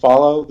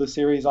 follow the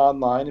series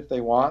online if they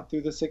want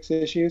through the 6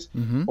 issues,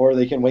 or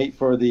they can wait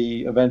for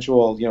the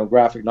eventual,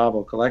 graphic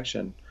novel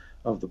collection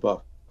of the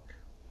book.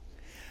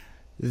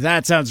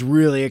 That sounds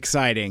really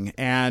exciting,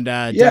 and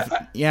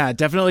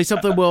definitely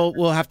something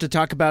we'll have to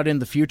talk about in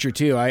the future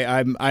too.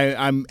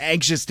 I'm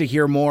anxious to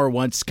hear more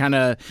once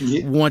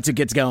it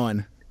gets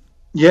going.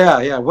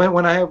 Yeah.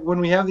 When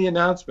we have the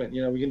announcement,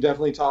 we can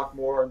definitely talk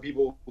more, and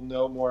people will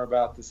know more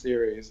about the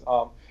series.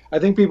 I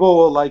think people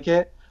will like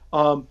it.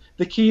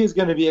 The key is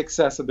going to be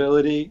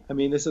accessibility. I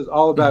mean, this is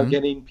all about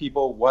getting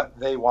people what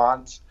they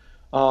want.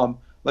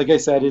 Like I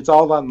said, it's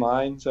all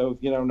online, so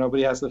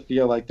nobody has to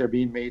feel like they're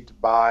being made to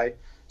buy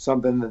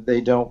something that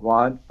they don't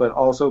want. But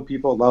also,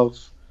 people love,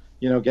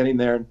 getting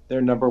their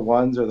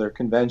 #1s or their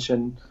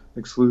convention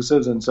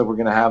exclusives, and so we're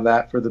going to have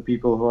that for the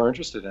people who are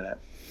interested in it.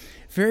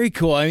 Very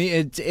cool. I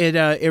mean,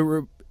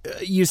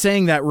 you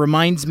saying that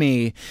reminds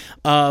me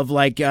of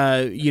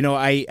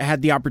I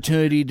had the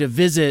opportunity to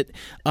visit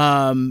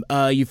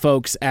you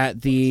folks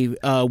at the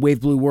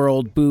Wave Blue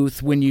World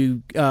booth when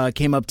you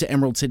came up to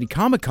Emerald City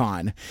Comic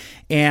Con,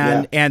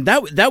 and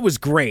that was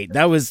great.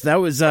 That was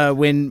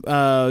when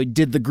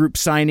did the group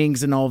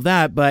signings and all of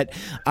that. But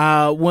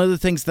one of the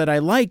things that I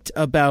liked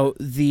about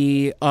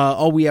the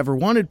All We Ever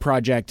Wanted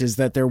project is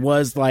that there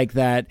was like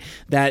that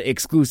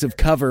exclusive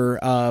cover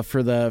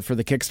for the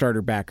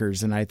Kickstarter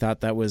backers, and I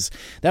thought that was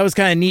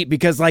kind of neat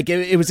because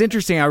it was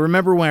interesting. I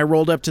remember when I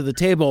rolled up to the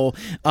table,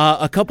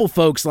 a couple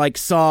folks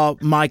saw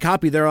my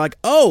copy. They're like,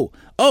 oh,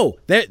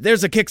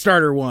 there's a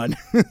Kickstarter one.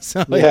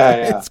 So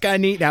it's kind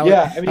of neat how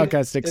it kind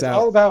of sticks out.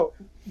 It's all about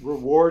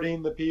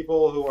rewarding the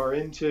people who are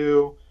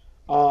into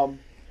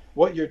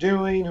what you're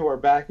doing, who are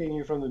backing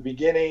you from the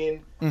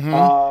beginning.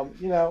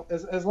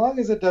 As long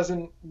as it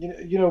doesn't,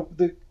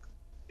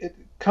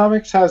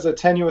 comics has a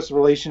tenuous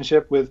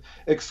relationship with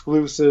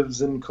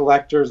exclusives and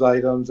collector's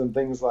items and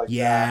things like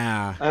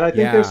that. And I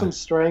think there's some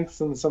strengths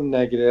and some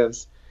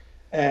negatives.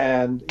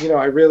 And,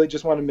 I really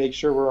just want to make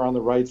sure we're on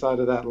the right side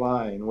of that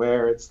line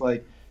where it's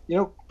like,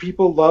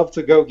 people love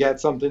to go get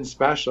something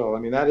special. I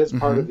mean, that is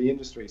part of the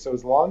industry. So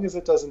as long as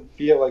it doesn't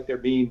feel like they're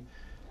being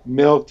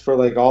milked for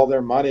all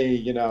their money,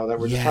 that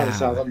we're just trying to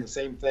sell them the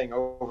same thing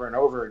over and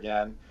over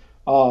again,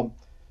 I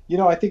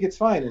think it's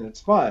fine and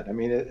it's fun. I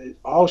mean, it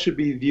all should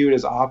be viewed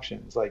as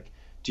options. Like,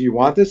 do you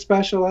want this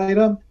special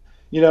item?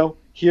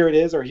 Here it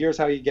is, or here's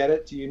how you get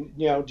it. Do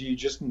you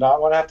just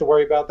not want to have to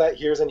worry about that?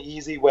 Here's an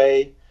easy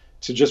way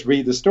to just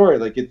read the story.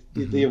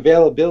 The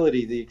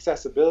availability, the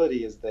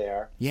accessibility is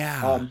there.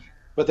 Yeah.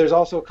 But there's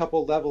also a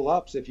couple level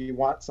ups if you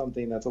want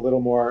something that's a little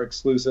more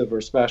exclusive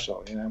or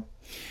special,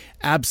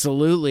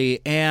 Absolutely.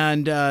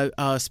 And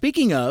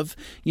speaking of,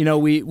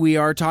 we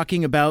are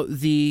talking about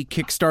the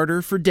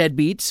Kickstarter for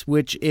Deadbeats,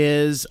 which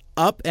is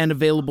up and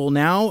available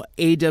now,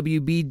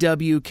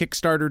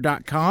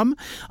 awbwkickstarter.com.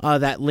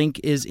 That link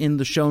is in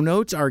the show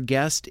notes. Our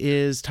guest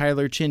is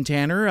Tyler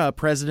Chin-Tanner,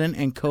 president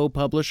and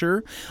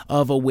co-publisher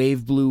of A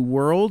Wave Blue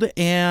World.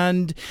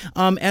 And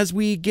as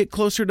we get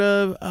closer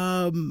to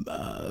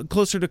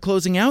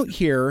closing out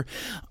here,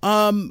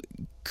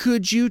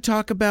 could you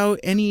talk about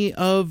any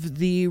of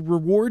the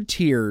reward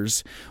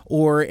tiers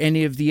or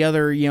any of the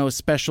other,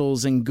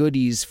 specials and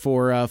goodies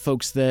for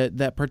folks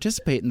that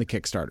participate in the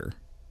Kickstarter?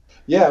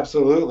 Yeah,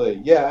 absolutely.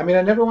 Yeah, I mean,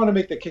 I never want to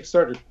make the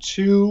Kickstarter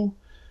too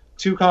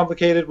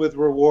complicated with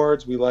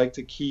rewards. We like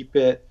to keep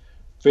it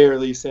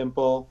fairly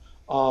simple.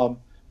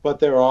 But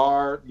there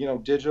are,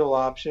 digital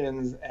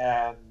options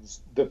and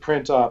the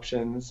print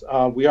options.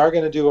 We are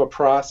going to do a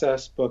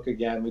process book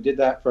again. We did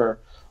that for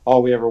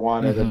All We Ever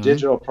Wanted, a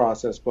digital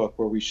process book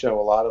where we show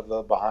a lot of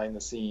the behind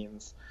the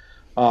scenes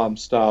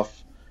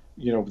stuff,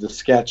 the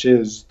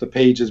sketches, the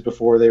pages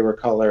before they were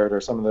colored,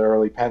 or some of the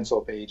early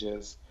pencil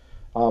pages.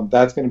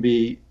 That's going to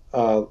be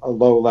a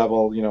low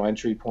level,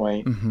 entry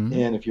point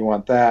in if you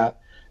want that.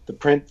 The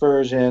print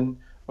version,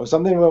 or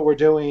something that we're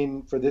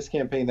doing for this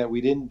campaign that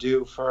we didn't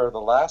do for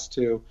the last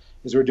two,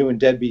 is we're doing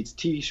Deadbeats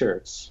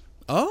t-shirts.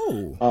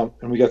 Oh.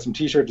 And we got some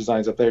t-shirt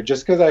designs up there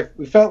just because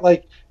we felt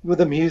like with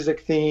the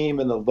music theme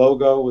and the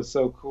logo was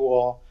so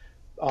cool.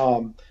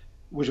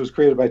 which was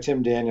created by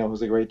Tim Daniel,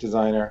 who's a great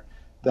designer,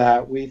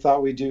 that we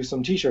thought we'd do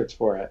some T-shirts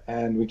for it.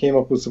 And we came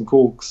up with some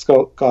cool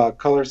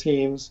color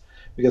schemes.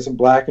 We got some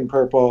black and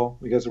purple.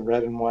 We got some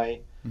red and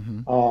white.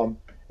 Mm-hmm.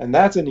 And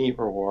that's a neat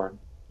reward.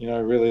 I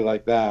really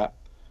like that.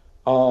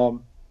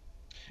 And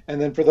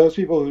then for those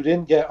people who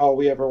didn't get All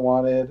We Ever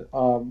Wanted,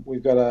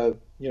 we've got a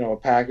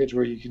package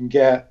where you can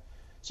get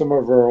some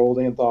of our old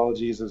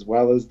anthologies as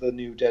well as the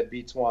new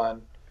Deadbeats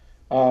one.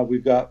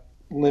 We've got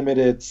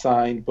limited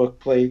signed book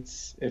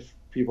plates if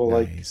people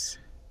like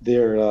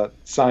their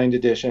signed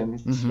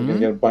editions. Mm-hmm. We're going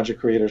to get a bunch of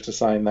creators to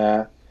sign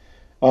that.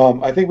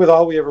 I think with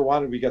All We Ever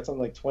Wanted, we got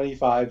something like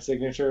 25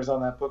 signatures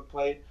on that book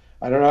plate.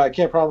 I don't know. I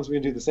can't promise we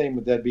can do the same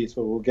with Deadbeats,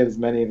 but we'll get as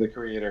many of the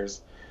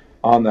creators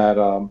on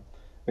that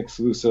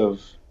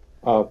exclusive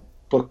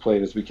book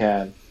plate as we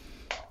can.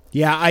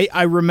 Yeah,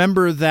 I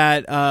remember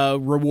that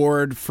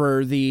reward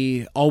for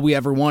the All We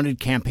Ever Wanted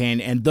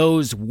campaign, and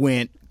those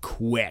went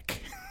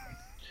quick.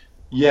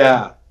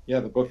 Yeah,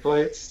 the book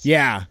plates.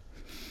 Yeah.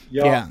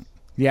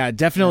 Yeah,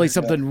 definitely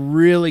something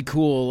really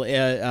cool.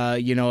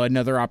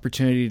 Another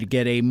opportunity to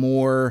get a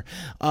more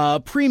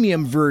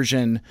premium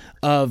version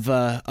of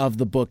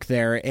the book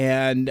there.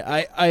 And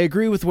I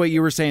agree with what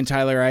you were saying,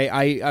 Tyler.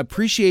 I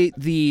appreciate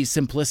the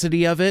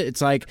simplicity of it.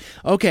 It's like,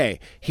 okay,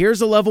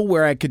 here's a level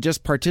where I could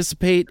just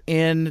participate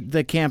in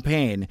the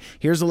campaign.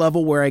 Here's a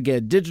level where I get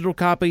a digital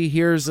copy.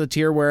 Here's a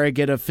tier where I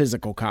get a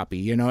physical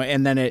copy.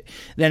 And then it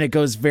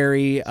goes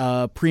very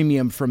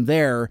premium from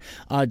there,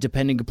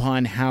 depending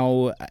upon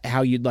how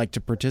you'd like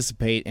to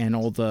participate and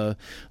all the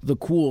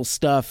cool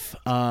stuff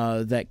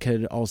that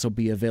could also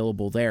be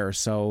available there.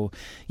 So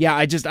yeah,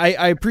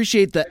 I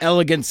appreciate the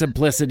elegant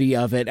simplicity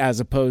of it, as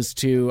opposed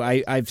to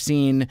I've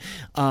seen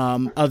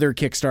other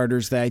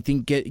Kickstarters that I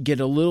think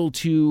get a little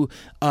too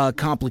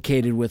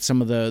complicated with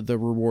some of the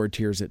reward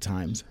tiers at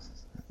times.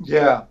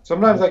 Yeah,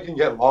 sometimes I can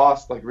get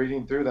lost like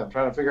reading through them,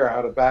 trying to figure out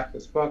how to back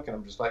this book, and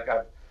I'm just like,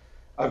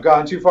 I've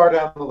gone too far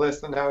down the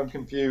list, and now I'm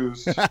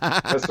confused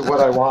as to what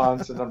I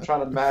want, and I'm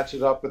trying to match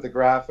it up with the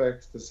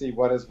graphics to see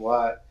what is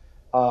what.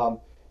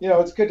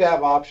 It's good to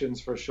have options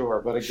for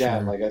sure, but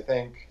again, I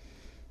think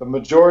the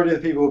majority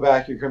of the people who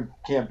back your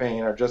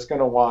campaign are just going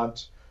to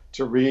want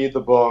to read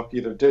the book,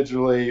 either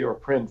digitally or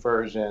print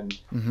version,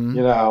 and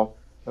they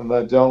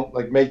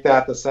don't make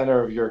that the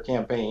center of your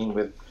campaign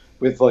with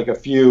a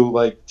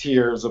few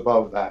tiers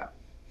above that.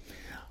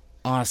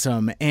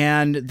 Awesome.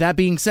 And that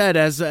being said,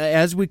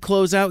 as we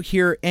close out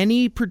here,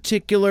 any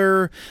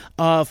particular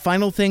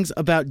final things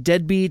about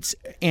Deadbeats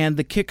and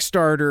the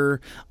Kickstarter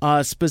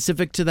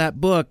specific to that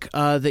book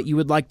that you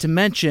would like to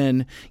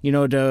mention,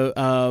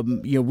 to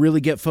really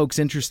get folks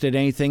interested?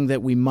 Anything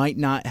that we might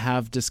not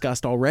have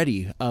discussed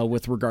already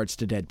with regards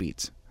to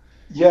Deadbeats?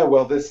 Yeah,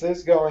 well, this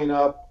is going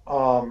up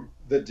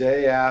the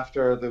day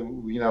after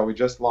we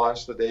just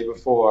launched the day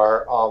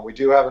before. We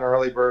do have an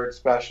early bird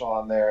special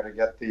on there to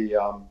get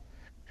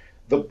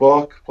the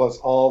book plus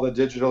all the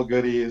digital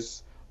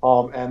goodies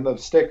and the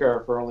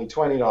sticker for only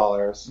 $20.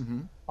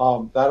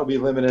 Mm-hmm. That'll be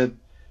limited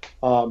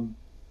to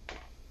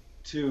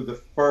the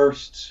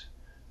first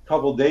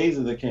couple days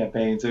of the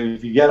campaign. So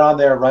if you get on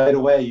there right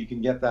away, you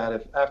can get that.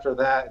 If after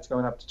that, it's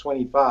going up to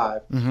 $25,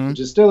 mm-hmm. which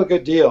is still a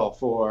good deal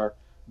for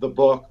the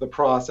book, the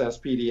process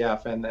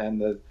PDF, and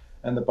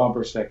the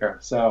bumper sticker.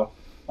 So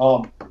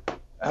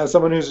as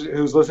someone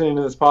who's listening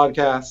to this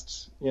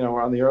podcast,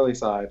 we're on the early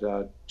side.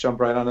 Jump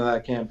right onto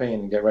that campaign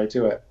and get right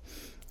to it.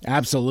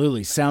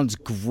 Absolutely. Sounds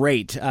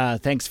great.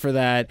 Thanks for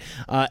that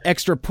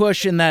extra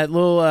push and that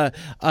little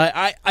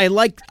I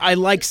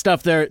like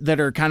stuff that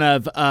are kind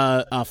of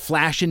a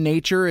flash in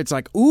nature. It's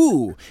like,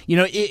 ooh,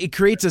 it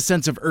creates a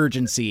sense of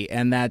urgency,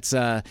 and that's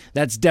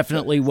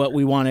definitely what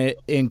we want to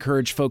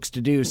encourage folks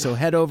to do. So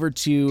head over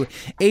to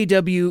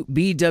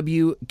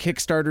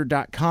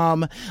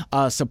awbwkickstarter.com,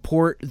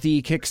 support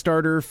the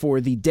Kickstarter for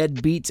the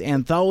Deadbeats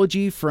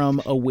anthology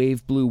from A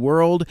Wave Blue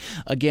World.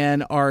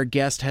 Again, our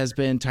guest has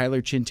been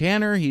Tyler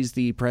Chintanner. He's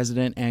the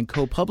president and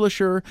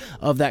co-publisher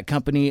of that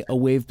company, A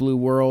Wave Blue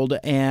World,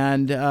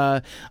 and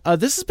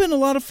this has been a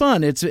lot of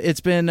fun. It's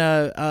been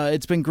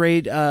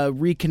great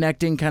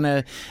reconnecting. Kind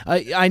of,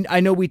 I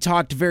know we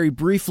talked very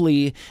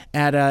briefly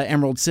at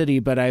Emerald City,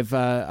 but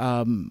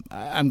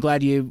I'm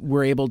glad you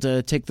were able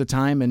to take the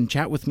time and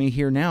chat with me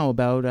here now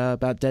about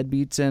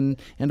Deadbeats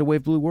and A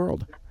Wave Blue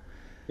World.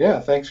 Yeah,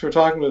 thanks for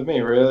talking with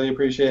me. Really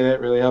appreciate it.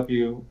 Really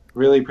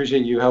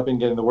appreciate you helping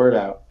getting the word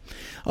out.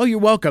 Oh, you're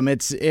welcome.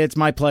 It's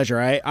my pleasure.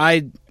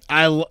 I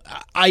a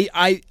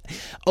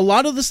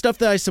lot of the stuff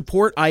that I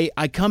support, I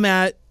come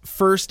at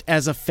first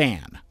as a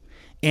fan.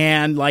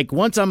 And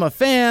once I'm a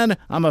fan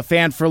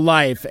for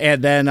life.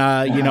 And then,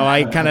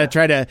 I kind of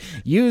try to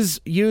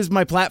use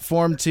my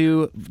platform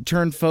to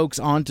turn folks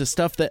on to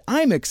stuff that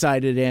I'm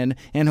excited in,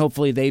 and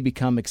hopefully they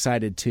become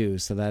excited too.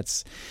 So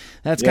that's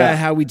kind of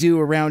how we do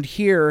around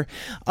here.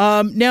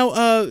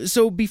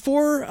 So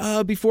before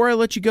I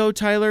let you go,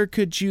 Tyler,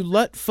 could you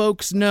let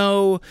folks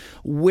know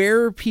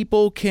where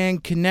people can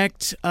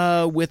connect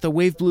with A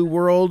Wave Blue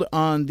World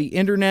on the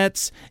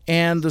internets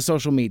and the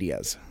social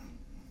medias?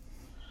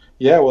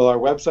 Yeah, well, our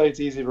website's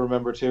easy to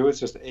remember too. It's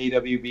just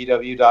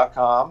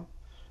awbw.com.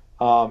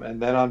 And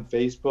then on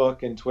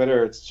Facebook and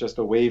Twitter, it's just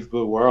A Wave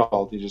Blue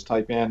World. You just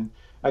type in,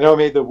 I know I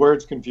made the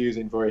words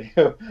confusing for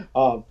you,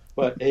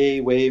 but A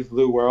Wave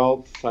Blue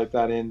World, type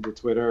that into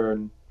Twitter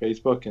and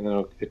Facebook, and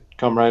it'll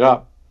come right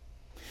up.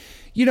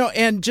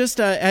 And just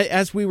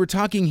as we were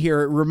talking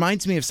here, it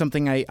reminds me of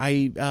something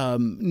I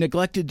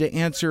neglected to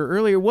answer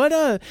earlier.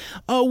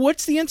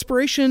 What's the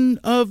inspiration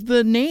of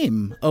the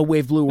name A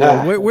Wave Blue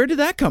World? Where did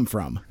that come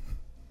from?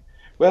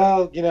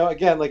 Well,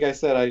 again, like I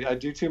said, I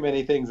do too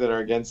many things that are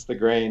against the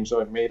grain, so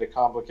I've made a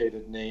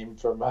complicated name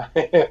for my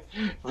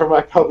for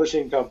my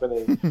publishing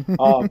company,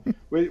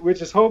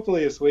 which is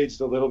hopefully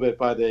assuaged a little bit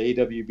by the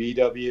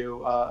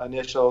AWBW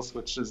initials,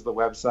 which is the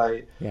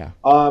website. Yeah.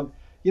 So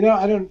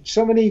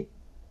many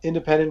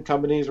independent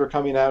companies were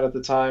coming out at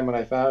the time when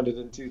I founded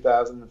in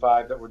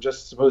 2005 that were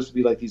just supposed to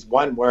be like these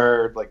one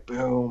word, like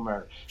Boom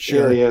or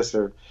Alias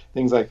or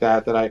things like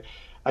that I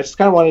just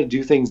kind of wanted to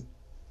do things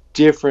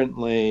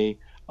differently.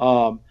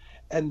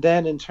 And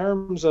then in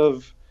terms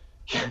of,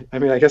 I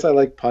guess I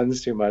like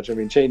puns too much.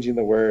 Changing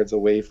the words, A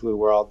Wave Blue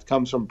World,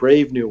 comes from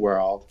Brave New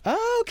World.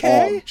 Oh,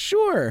 okay,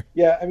 sure.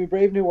 Yeah,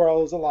 Brave New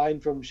World is a line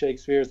from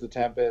Shakespeare's The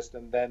Tempest,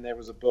 and then there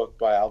was a book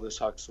by Aldous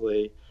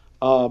Huxley.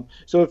 So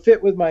it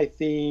fit with my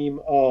theme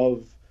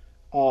of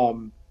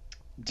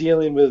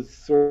dealing with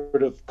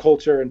sort of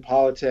culture and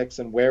politics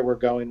and where we're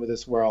going with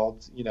this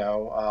world,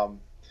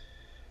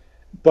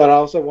 but I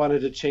also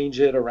wanted to change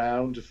it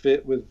around to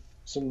fit with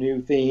some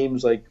new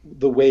themes, like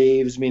the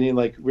waves, meaning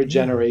like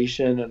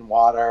regeneration and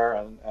water,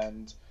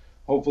 and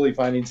hopefully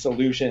finding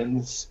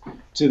solutions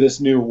to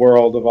this new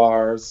world of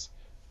ours.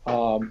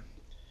 Trying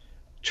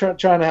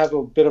to have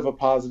a bit of a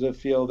positive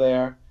feel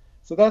there.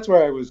 So that's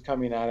where I was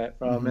coming at it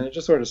from, and it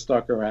just sort of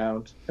stuck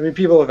around.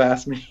 People have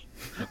asked me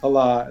a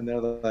lot, and they're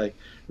like,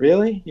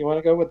 really? You want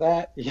to go with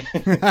that?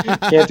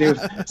 Can't do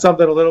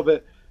something a little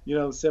bit,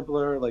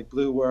 simpler, like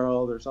Blue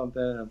World or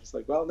something? I'm just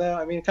like, well, no,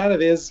 it kind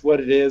of is what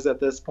it is at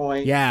this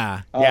point.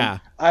 Yeah. I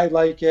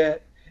like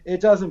it.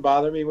 It doesn't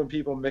bother me when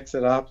people mix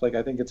it up. Like,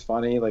 I think it's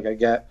funny. Like, I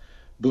get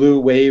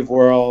Blue Wave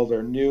World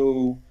or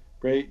New,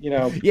 great,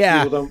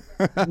 people don't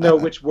know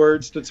which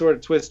words to sort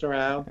of twist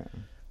around.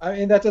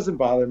 That doesn't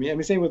bother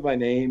me. Same with my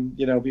name.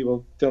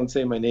 People don't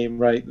say my name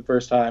right the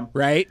first time.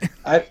 Right.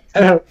 I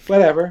don't,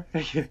 whatever.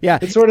 Yeah.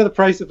 It's sort of the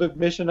price of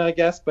admission, I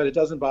guess, but it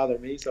doesn't bother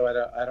me, so I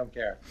don't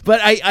care.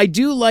 But I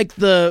do like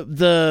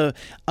the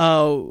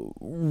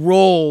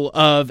role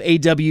of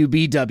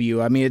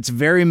AWBW. It's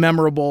very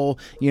memorable.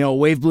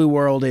 Wave Blue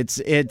World. It's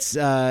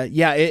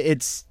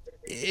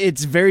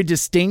very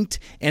distinct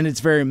and it's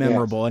very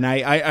memorable, and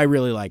I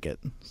really like it.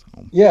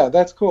 Yeah,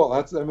 that's cool.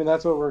 That's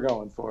what we're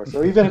going for.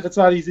 So even if it's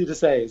not easy to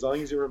say, as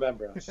long as you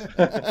remember us.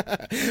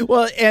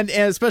 Well, and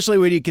especially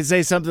when you can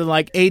say something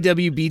like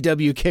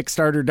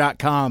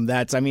awbwkickstarter.com.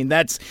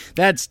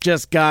 That's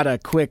just got a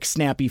quick,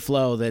 snappy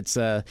flow that's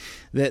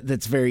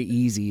very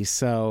easy.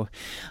 So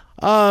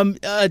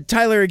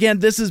Tyler, again,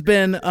 this has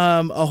been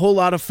a whole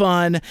lot of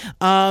fun.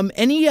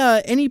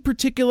 Any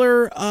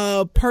particular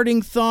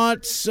parting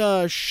thoughts,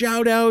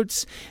 shout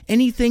outs,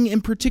 anything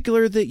in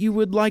particular that you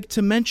would like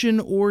to mention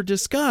or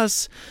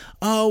discuss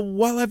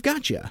while I've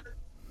got you?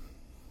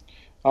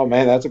 Oh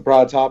man, that's a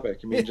broad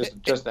topic.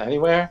 Just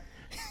anywhere?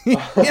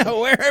 Yeah,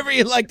 wherever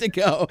you'd like to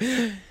go.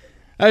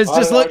 I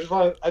just want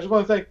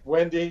to thank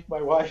Wendy,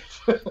 my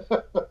wife.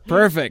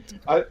 Perfect.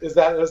 Is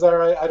that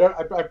right?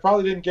 I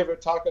probably didn't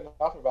talk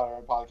enough about her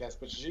on podcast,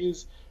 but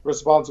she's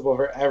responsible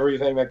for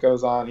everything that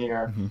goes on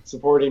here,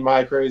 supporting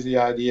my crazy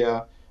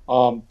idea,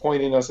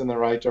 pointing us in the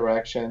right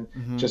direction,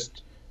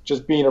 just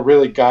being a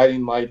really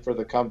guiding light for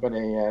the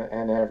company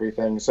and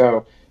everything.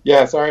 So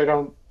yeah, sorry,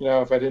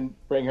 if I didn't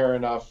bring her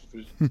enough.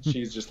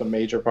 She's just a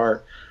major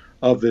part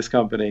of this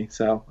company.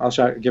 So I'll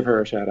give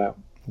her a shout out.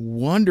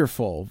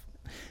 Wonderful.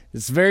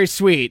 It's very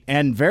sweet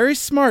and very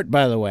smart,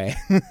 by the way.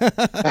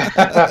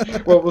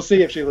 Well, we'll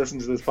see if she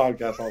listens to this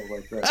podcast all the way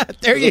through.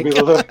 There you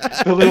go.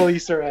 The little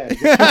Easter egg.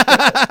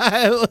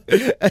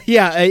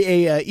 Yeah,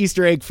 a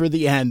Easter egg for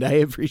the end. I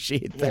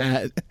appreciate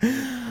that.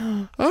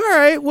 All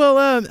right.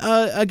 Well,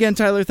 again,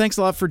 Tyler, thanks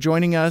a lot for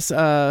joining us.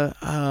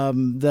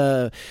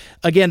 The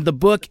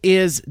book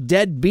is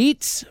Dead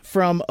Beats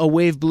from A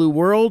Wave Blue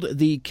World.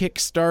 The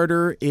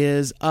Kickstarter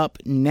is up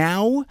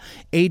now,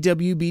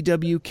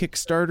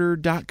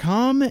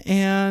 awbwkickstarter.com,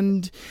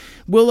 and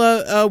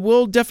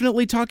we'll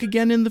definitely talk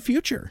again in the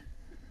future.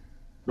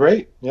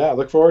 Great. Yeah, I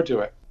look forward to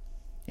it.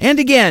 And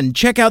again,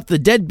 check out the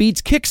Dead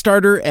Beats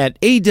Kickstarter at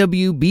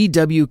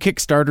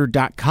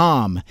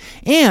awbwkickstarter.com.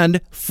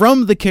 And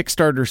from the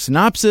Kickstarter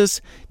synopsis,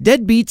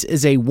 Dead Beats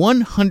is a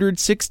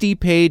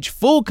 160-page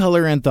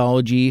full-color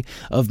anthology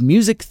of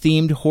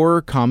music-themed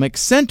horror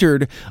comics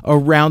centered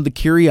around the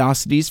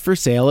curiosities for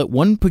sale at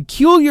one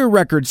peculiar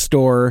record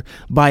store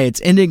by its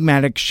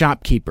enigmatic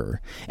shopkeeper.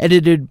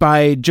 Edited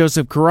by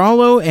Joseph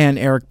Corallo and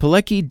Eric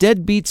Pilecki,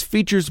 Dead Beats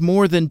features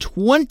more than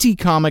 20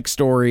 comic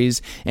stories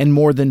and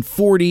more than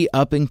 40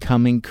 up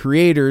up-and-coming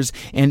creators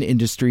and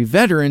industry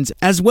veterans,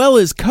 as well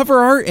as cover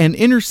art and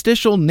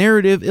interstitial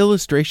narrative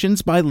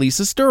illustrations by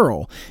Lisa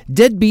Sturl.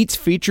 Deadbeats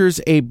features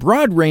a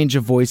broad range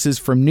of voices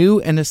from new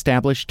and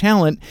established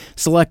talent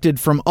selected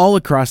from all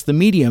across the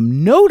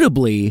medium.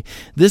 Notably,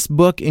 this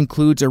book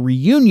includes a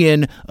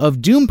reunion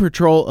of Doom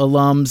Patrol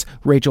alums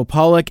Rachel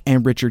Pollack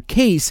and Richard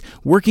Case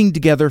working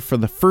together for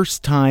the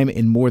first time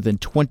in more than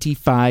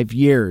 25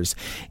 years.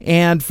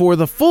 And for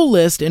the full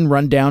list and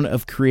rundown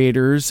of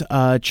creators,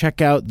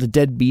 check out the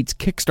Deadbeats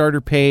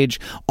Kickstarter page.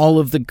 All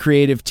of the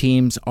creative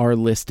teams are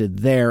listed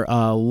there.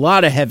 A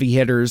lot of heavy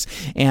hitters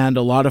and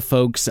a lot of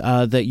folks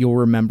that you'll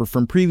remember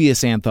from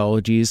previous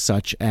anthologies,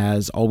 such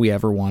as All We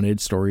Ever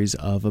Wanted, Stories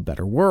of a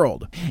Better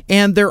World.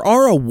 And there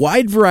are a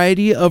wide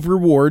variety of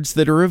rewards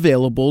that are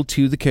available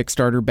to the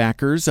Kickstarter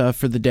backers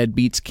for the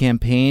Deadbeats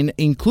campaign,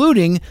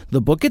 including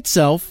the book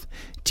itself,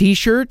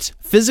 T-shirts,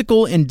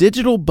 physical and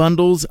digital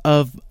bundles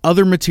of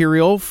other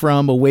material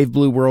from A Wave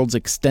Blue World's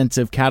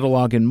extensive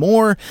catalog, and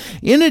more.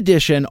 In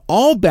addition,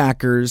 all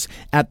backers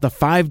at the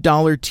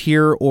 $5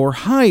 tier or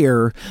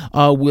higher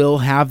will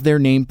have their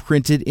name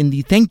printed in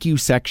the thank you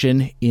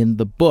section in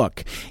the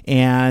book.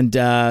 And,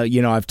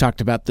 I've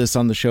talked about this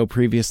on the show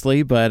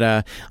previously,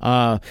 but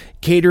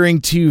catering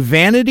to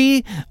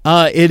vanity,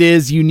 it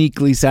is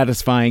uniquely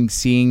satisfying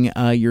seeing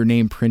your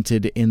name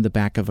printed in the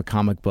back of a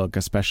comic book,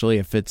 especially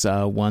if it's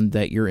one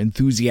that you're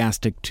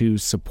enthusiastic to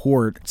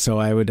support. So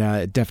I would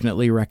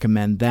definitely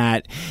recommend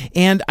that.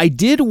 And I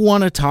did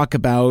want to talk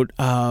about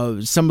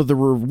some of the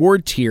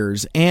reward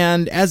tiers.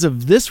 And as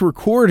of this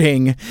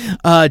recording,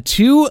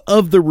 2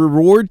 of the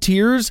reward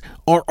tiers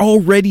are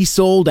already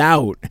sold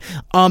out.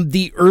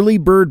 The early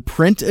bird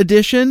print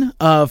edition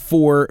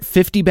for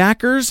 50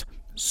 backers,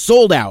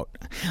 sold out.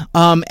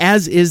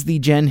 As is the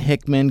Jen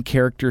Hickman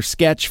character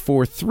sketch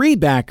for 3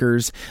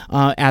 backers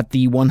at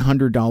the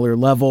 $100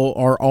 level,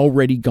 are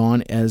already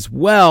gone as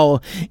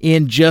well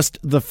in just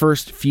the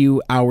first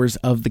few hours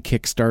of the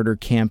Kickstarter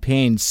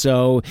campaign.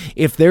 So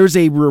if there's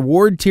a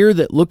reward tier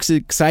that looks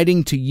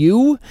exciting to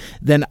you,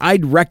 then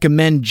I'd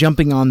recommend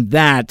jumping on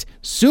that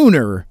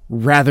sooner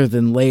rather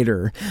than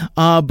later.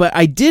 But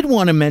I did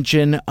want to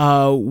mention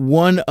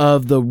one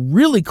of the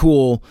really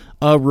cool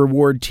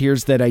reward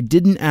tiers that I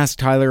didn't ask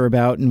Tyler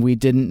about and we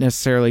didn't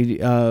necessarily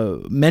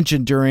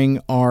mention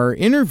during our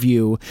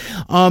interview.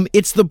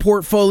 It's the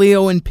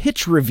portfolio and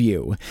pitch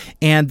review,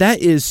 and that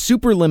is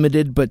super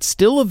limited but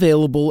still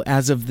available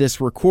as of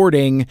this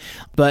recording.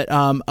 But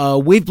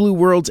Wave Blue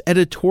World's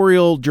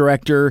editorial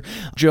director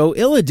Joe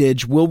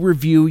Illidige will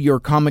review your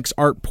comics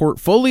art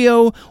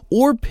portfolio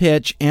or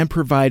pitch and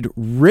provide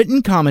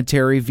written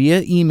commentary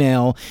via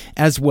email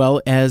as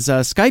well as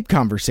Skype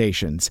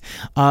conversations.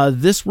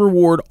 This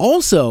reward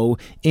also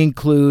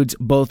includes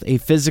both a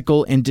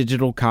physical and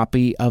digital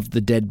copy of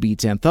the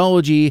Deadbeats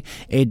anthology,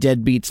 a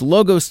Deadbeats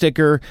logo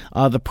sticker,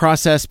 the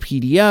process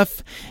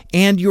PDF,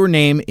 and your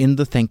name in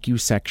the thank you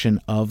section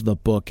of the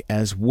book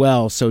as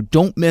well. So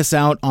don't miss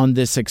out on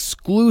this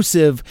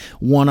exclusive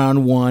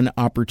one-on-one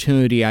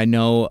opportunity. I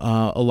know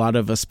a lot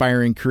of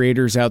aspiring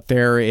creators out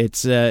there.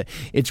 It's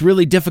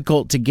really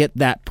difficult to get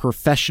that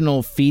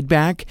professional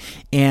feedback,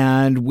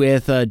 and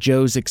with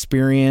Joe's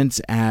experience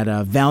at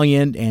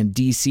Valiant and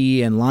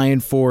DC and Lion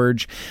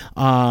Forge,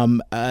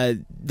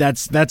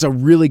 that's a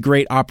really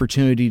great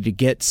opportunity to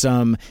get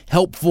some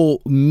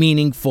helpful,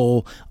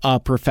 meaningful,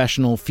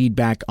 professional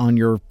feedback on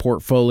your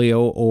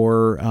portfolio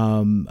or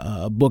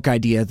a book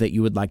idea that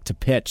you would like to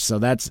pitch. So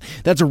that's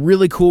a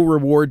really cool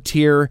reward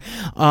tier.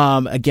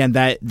 Again,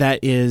 that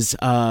is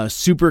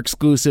super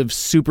exclusive,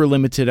 super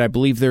limited. I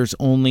believe there's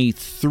only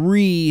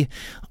 3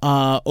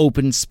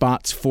 open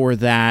spots for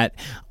that.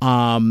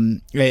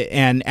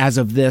 And as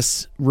of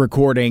this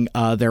recording,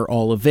 they're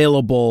all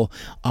available.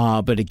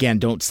 But again,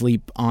 don't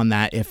sleep on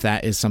that if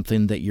that is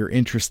something that you're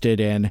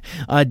interested in.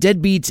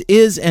 Deadbeats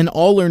is an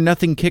all or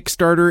nothing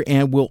Kickstarter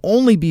and will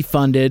only be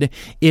funded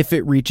if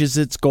it reaches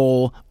its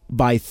goal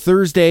by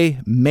Thursday,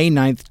 May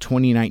 9th,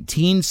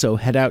 2019. So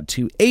head out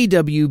to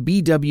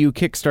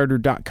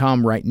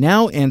awbwkickstarter.com right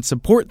now and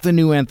support the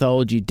new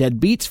anthology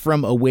Deadbeats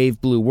from A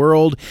Wave Blue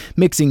World,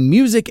 mixing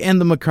music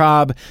and the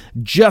macabre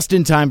just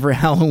in time for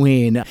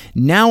Halloween.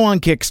 Now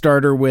on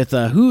Kickstarter with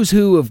a who's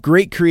who of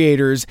great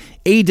creators,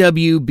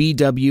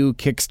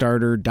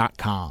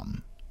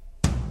 awbwkickstarter.com.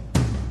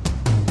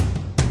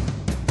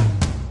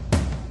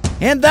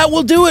 And that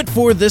will do it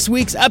for this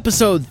week's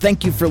episode.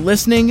 Thank you for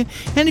listening.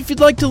 And if you'd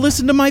like to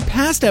listen to my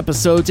past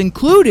episodes,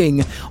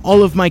 including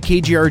all of my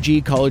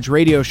KGRG college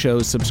radio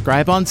shows,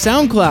 subscribe on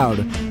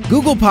SoundCloud,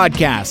 Google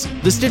Podcasts,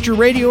 the Stitcher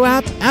Radio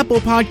app,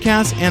 Apple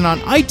Podcasts, and on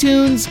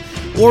iTunes,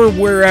 or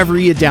wherever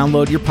you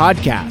download your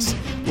podcasts.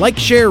 Like,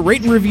 share,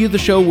 rate, and review the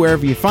show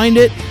wherever you find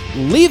it.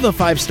 leave a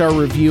 5-star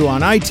review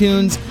on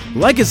iTunes,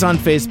 like us on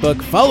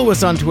Facebook, follow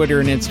us on Twitter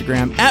and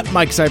Instagram at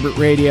Mike Seibert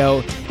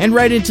Radio, and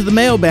write into the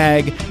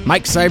mailbag,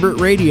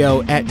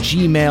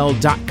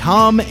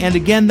 MikeSeibertRadio@gmail.com. And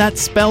again, that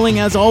spelling,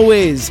 as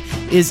always,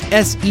 is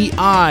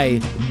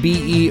SEIBERT,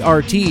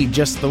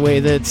 just the way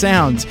that it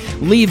sounds.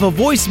 Leave a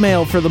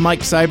voicemail for the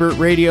Mike Seibert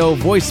Radio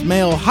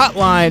voicemail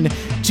hotline,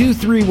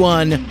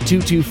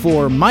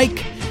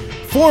 231-224-MIKE.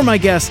 For my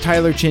guest,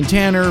 Tyler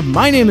Chin-Tanner,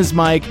 my name is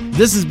Mike.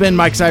 This has been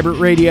Mike Seibert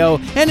Radio,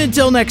 and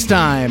until next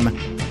time,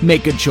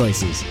 make good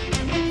choices.